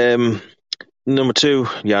 Number 2,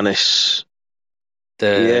 Giannis.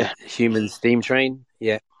 The human steam train,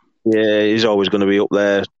 yeah. Yeah, he's always going to be up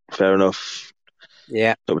there, fair enough.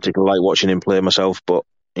 Yeah. Don't particularly like watching him play myself, but,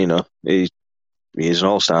 you know, he's an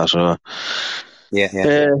all-star, so...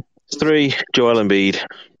 Yeah. 3, Joel Embiid.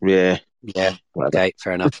 Yeah. Yeah, okay,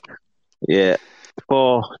 fair enough. Yeah.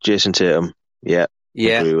 4, Jason Tatum. Yeah.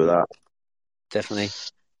 Agree with that. Definitely.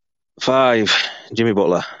 5, Jimmy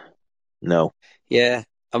Butler. No. Yeah,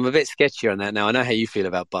 I'm a bit sketchy on that now. I know how you feel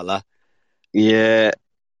about Butler. Yeah,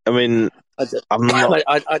 I mean, I'm not...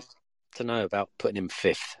 I don't know about putting him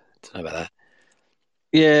 5th. I don't know about that.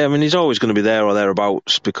 Yeah, I mean, he's always going to be there or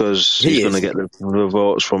thereabouts because he's going to get the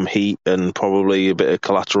votes from Heat and probably a bit of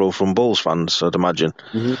collateral from Bulls fans, I'd imagine.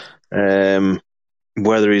 Mm-hmm.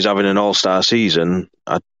 Whether he's having an all-star season,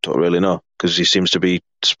 I don't really know because he seems to be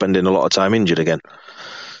spending a lot of time injured again.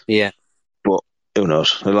 Yeah. But who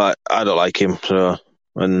knows? I don't like him, so,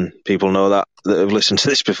 and people know that have listened to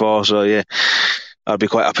this before, so yeah, I'd be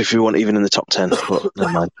quite happy if he weren't even in the top 10, but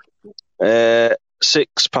never mind.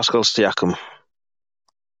 6, Pascal Siakam.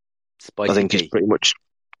 Spicy I think he's pretty much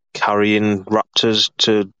carrying Raptors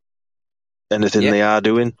to anything they are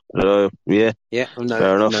doing. Yeah,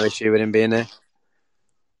 fair enough. No issue with him being there.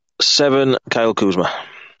 7, Kyle Kuzma.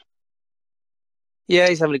 Yeah,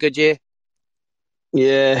 he's having a good year.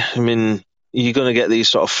 Yeah, I mean, you're going to get these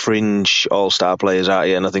sort of fringe all-star players out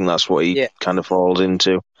here, and I think that's what he kind of falls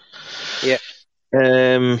into. Yeah.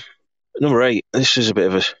 Number 8, this is a bit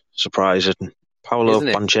of a surprise, Paolo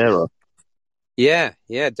Banchero. Yeah,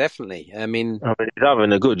 definitely. I mean, he's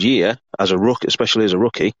having a good year as a rookie, especially as a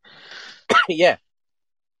rookie. Yeah.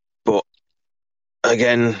 But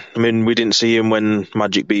again, I mean, we didn't see him when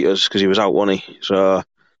Magic beat us because he was out, wasn't he? So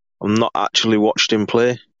I'm not actually watched him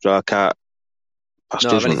play, so I can't pass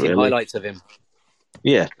judgment. I've only seen highlights of him.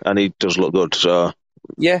 Yeah, and he does look good. So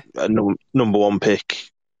yeah, number 1 pick.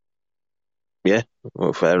 Yeah,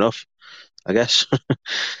 well, fair enough, I guess.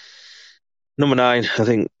 Number 9, I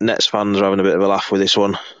think Nets fans are having a bit of a laugh with this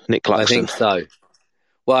one. Nick Claxton. I think so.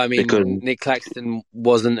 Well, I mean, Nick Claxton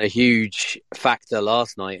wasn't a huge factor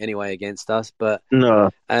last night anyway against us, but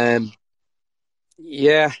no.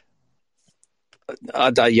 Yeah.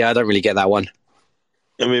 I don't really get that one.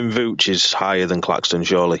 I mean, Vooch is higher than Claxton,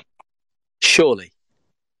 surely. Surely.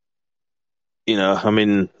 You know, I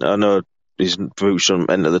mean, I know Vooch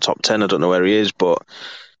doesn't enter the top 10. I don't know where he is, but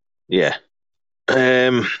yeah.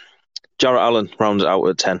 Jarrett Allen rounds it out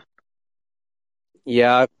at 10.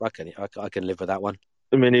 Yeah, I can live with that one.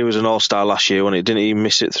 I mean, he was an all-star last year, wasn't he? Didn't he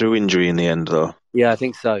miss it through injury in the end, though? Yeah, I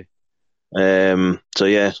think so. So,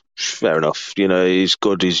 yeah, fair enough. You know, he's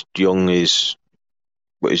good, he's young,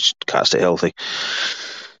 but he can't stay healthy.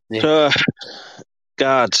 Yeah. So,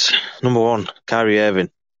 guards, number 1, Kyrie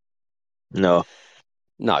Irving. No.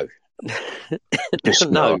 Just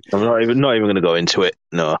no. I'm not even going to go into it.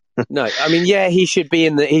 No. No. I mean, yeah, he should be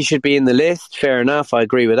in the list. Fair enough. I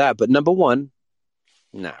agree with that. But number 1,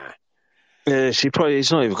 nah. Yeah,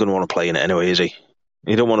 he's not even going to want to play in it anyway, is he?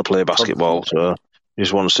 He don't want to play basketball, so he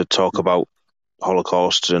just wants to talk about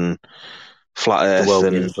Holocaust and flat Earth. The world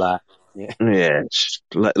being flat. Yeah, just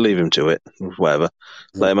leave him to it. Whatever.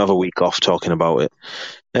 Let him have a week off talking about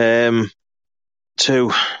it.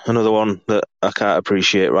 2, another one that I can't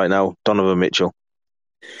appreciate right now, Donovan Mitchell.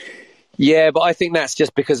 Yeah, but I think that's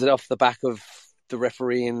just because off the back of the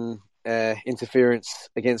refereeing interference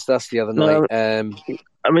against us the other night.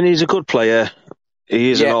 I mean, he's a good player. He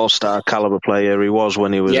is an all-star caliber player. He was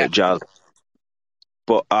when he was at Jazz.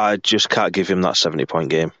 But I just can't give him that 70-point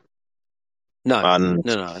game.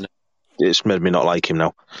 No. It's made me not like him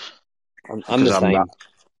now. I'm the same.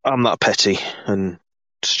 I'm that petty and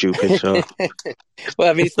stupid. So. Well,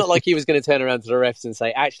 I mean, it's not like he was going to turn around to the refs and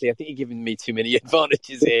say, actually, I think you're giving me too many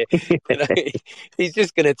advantages here. He's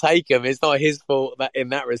just going to take them. It's not his fault in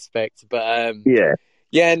that respect. But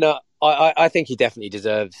no, I think he definitely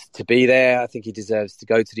deserves to be there. I think he deserves to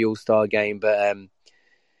go to the All-Star game. But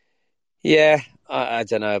I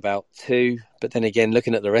don't know about 2. But then again,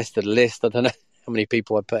 looking at the rest of the list, I don't know how many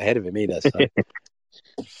people I'd put ahead of him either. So.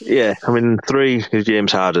 Yeah, I mean, 3 is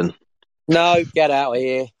James Harden. No, get out of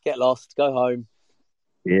here. Get lost. Go home.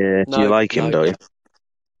 Yeah, do you like him, don't you?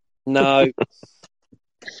 No.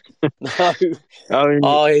 No. I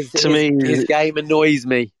mean, his game annoys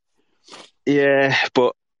me. Yeah,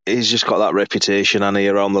 but he's just got that reputation, and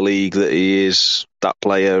around the league that he is that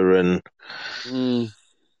player, and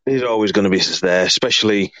he's always going to be there,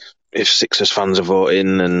 especially if Sixers fans are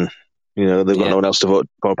voting, and they've got no one else to vote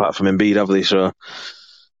for apart from Embiid, have they? So,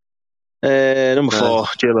 number 4,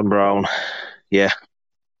 Jaylen Brown. Yeah.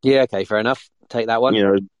 Yeah. Okay. Fair enough. Take that one.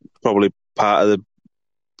 Probably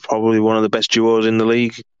one of the best duos in the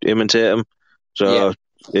league, him and Tatum. So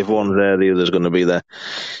if one's there, the other's going to be there.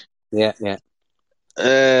 Yeah.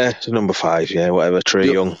 Number 5, whatever.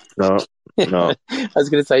 Trae Young. No. I was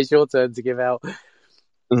going to say it's your turn to give out.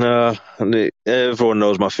 No, everyone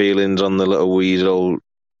knows my feelings on the little weasel.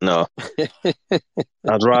 No.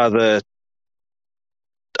 I'd rather...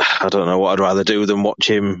 I don't know what I'd rather do than watch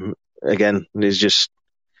him again. He's just...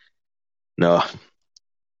 No.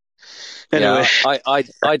 Anyway. Yeah,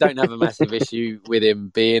 I don't have a massive issue with him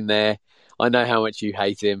being there. I know how much you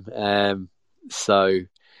hate him. So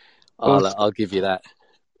I'll give you that.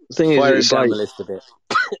 The thing is, it's down like... the list a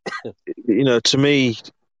bit. To me,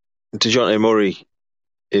 DeJounte Murray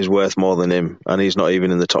is worth more than him, and he's not even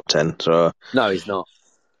in the top 10. So no, he's not.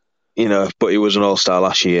 But he was an all-star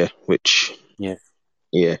last year, which...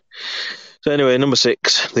 Yeah. So anyway, number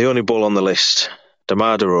 6, the only bull on the list,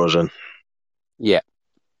 DeMar DeRozan. Yeah.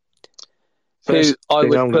 Who I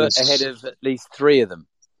would put ahead of at least 3 of them.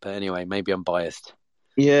 But anyway, maybe I'm biased.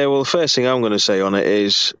 Yeah, well, the first thing I'm going to say on it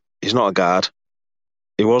is he's not a guard.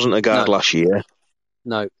 He wasn't a guard last year.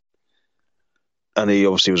 No. And he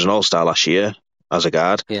obviously was an all-star last year as a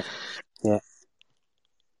guard. Yeah.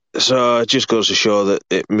 So it just goes to show that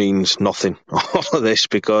it means nothing, all of this,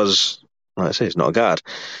 because... Like I say, it's not a guard.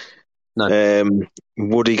 No.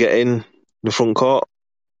 Would he get in the front court?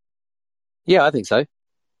 Yeah, I think so.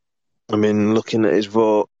 I mean, looking at his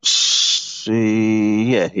votes,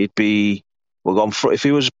 he'd be... if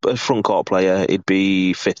he was a front court player, he'd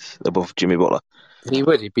be 5th above Jimmy Butler. He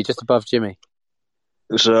would. He'd be just above Jimmy.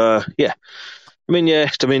 So, yeah. I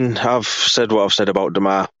mean, I've said what I've said about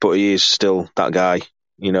DeMar, but he is still that guy.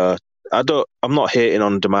 I'm not hating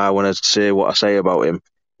on DeMar when I say what I say about him.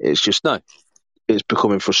 It's just it's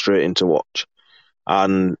becoming frustrating to watch,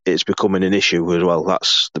 and it's becoming an issue as well.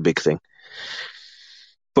 That's the big thing.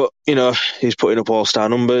 But he's putting up all-star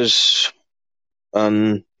numbers,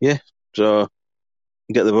 and so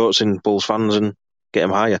get the votes in, Bulls fans, and get him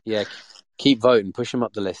higher. Yeah, keep voting, push him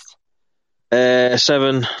up the list. 7,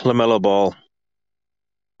 LaMelo Ball.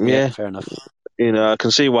 Yeah, fair enough. I can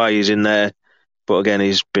see why he's in there, but again,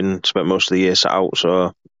 he's spent most of the year sat out,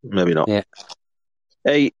 so maybe not. Yeah.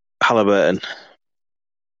 8, Halliburton.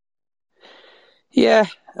 Yeah,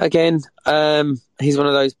 again, he's one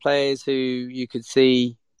of those players who you could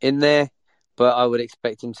see in there, but I would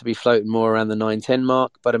expect him to be floating more around the 9-10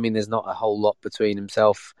 mark. But I mean, there's not a whole lot between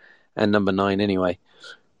himself and number 9 anyway.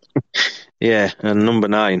 Yeah, and number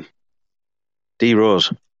 9, D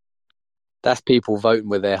Rose. That's people voting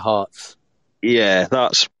with their hearts. Yeah,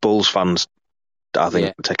 that's Bulls fans, I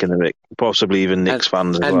think, taking the mick. Possibly even Knicks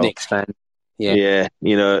fans as well. And Knicks fans. Yeah.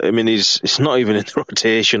 I mean, it's not even in the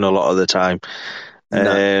rotation a lot of the time.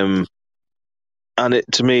 No. And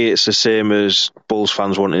to me, it's the same as Bulls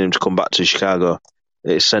fans wanting him to come back to Chicago.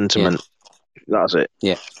 It's sentiment. Yeah. That's it.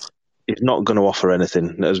 Yeah. He's not going to offer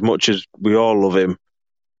anything. As much as we all love him,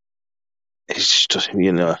 he's just,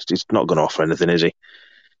 he's not going to offer anything, is he?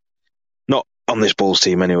 Not on this Bulls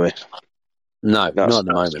team, anyway. No, not at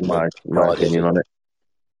the moment. My opinion on it.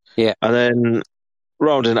 Yeah. And then,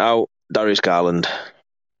 rounding it out, Darius Garland.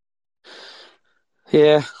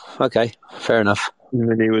 Yeah, okay, fair enough. I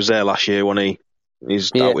mean, he was there last year, wasn't he?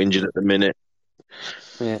 He's out injured at the minute.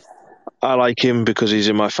 Yeah. I like him because he's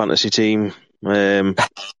in my fantasy team, and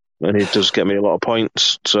he does get me a lot of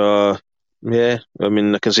points. So, yeah, I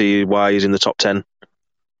mean, I can see why he's in the top 10.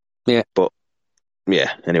 Yeah. But,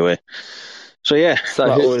 yeah, anyway. So yeah. So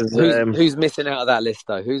who's missing out of that list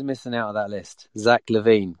though? Who's missing out of that list? Zach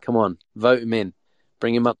LaVine. Come on, vote him in.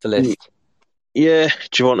 Bring him up the list. Yeah,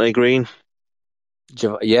 Javonte Green.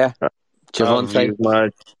 Javonte. I've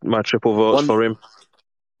used my triple votes for him.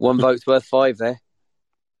 1 vote's worth 5 there.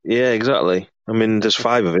 Yeah, exactly. I mean, there's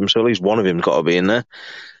 5 of him, so at least one of him's got to be in there.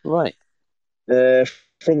 Right.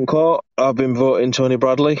 Front court, I've been voting Tony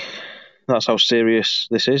Bradley. That's how serious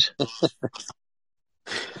this is.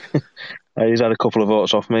 He's had a couple of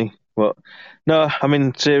votes off me. But no, I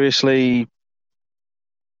mean, seriously,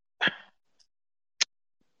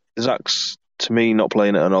 Zach's, to me, not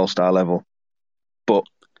playing at an all-star level. But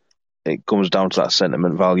it comes down to that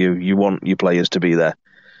sentiment value. You want your players to be there.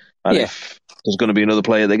 And if there's going to be another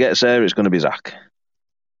player that gets there, it's going to be Zach.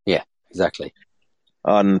 Yeah, exactly.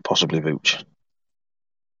 And possibly Vooch.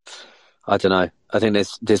 I don't know. I think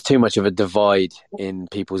there's too much of a divide in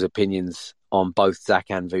people's opinions on both Zach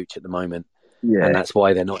and Vooch at the moment. Yeah. And that's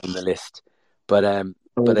why they're not in the list. But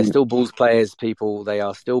they're still Bulls players, people. They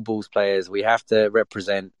are still Bulls players. We have to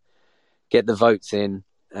represent, get the votes in,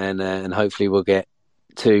 and hopefully we'll get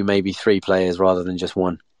 2, maybe 3 players rather than just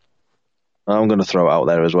 1. I'm going to throw it out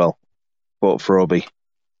there as well. Vote for Obi.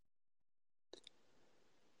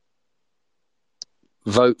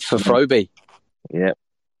 Vote for Froby. Yep.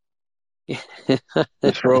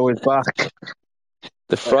 The throw is back.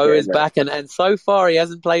 The throw is back, and so far he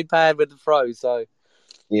hasn't played bad with the throw. So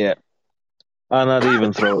yeah, and I'd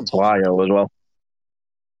even throw it to Ayo as well.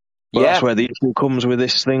 But that's where the issue comes with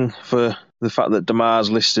this thing, for the fact that DeMar's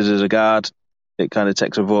listed as a guard. It kind of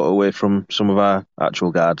takes a vote away from some of our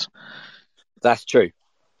actual guards. That's true.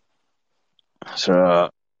 So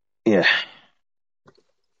yeah.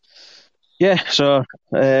 So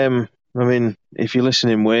I mean, if you're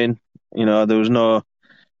listening, Wayne, you know, there was no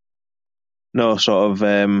sort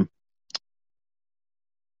of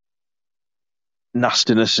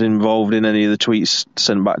nastiness involved in any of the tweets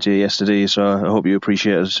sent back to you yesterday, so I hope you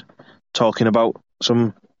appreciate us talking about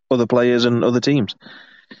some other players and other teams.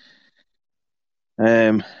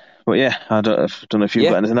 But yeah, I don't know if you've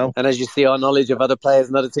got anything else. And as you see, our knowledge of other players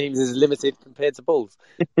and other teams is limited compared to Bulls.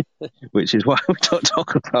 Which is why we don't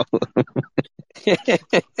talk about them.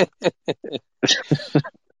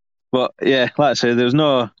 But yeah, like I say, there was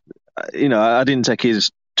no, you know, I didn't take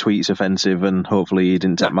his tweets offensive, and hopefully he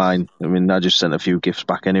didn't take mine. I mean, I just sent a few gifts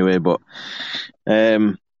back anyway, but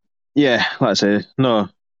yeah, like I say, no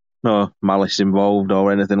malice involved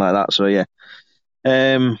or anything like that. So yeah,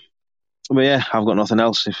 but yeah, I've got nothing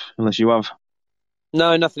else unless you have.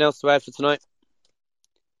 No, nothing else to add for tonight.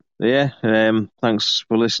 Yeah, thanks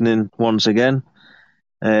for listening once again.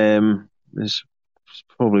 It's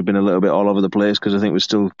probably been a little bit all over the place because I think we're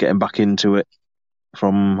still getting back into it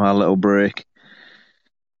from our little break.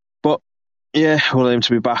 But yeah, we'll aim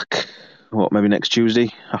to be back, maybe next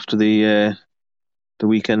Tuesday after the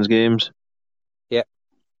weekend's games. Yeah.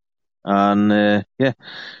 And yeah,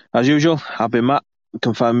 as usual, I've been Matt. You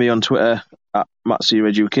can find me on Twitter at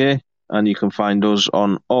MattCRedUK, and you can find us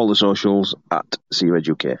on all the socials at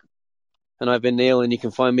CRedUK. And I've been Neil, and you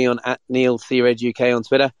can find me on at NeilCRedUK on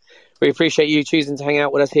Twitter. We appreciate you choosing to hang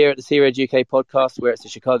out with us here at the CRed UK podcast, where it's the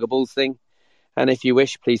Chicago Bulls thing. And if you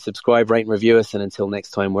wish, please subscribe, rate and review us. And until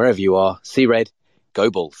next time, wherever you are, CRed, go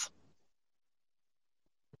Bulls.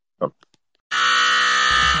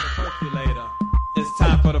 Percolator. It's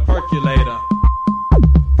time for the percolator.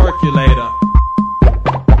 Percolator.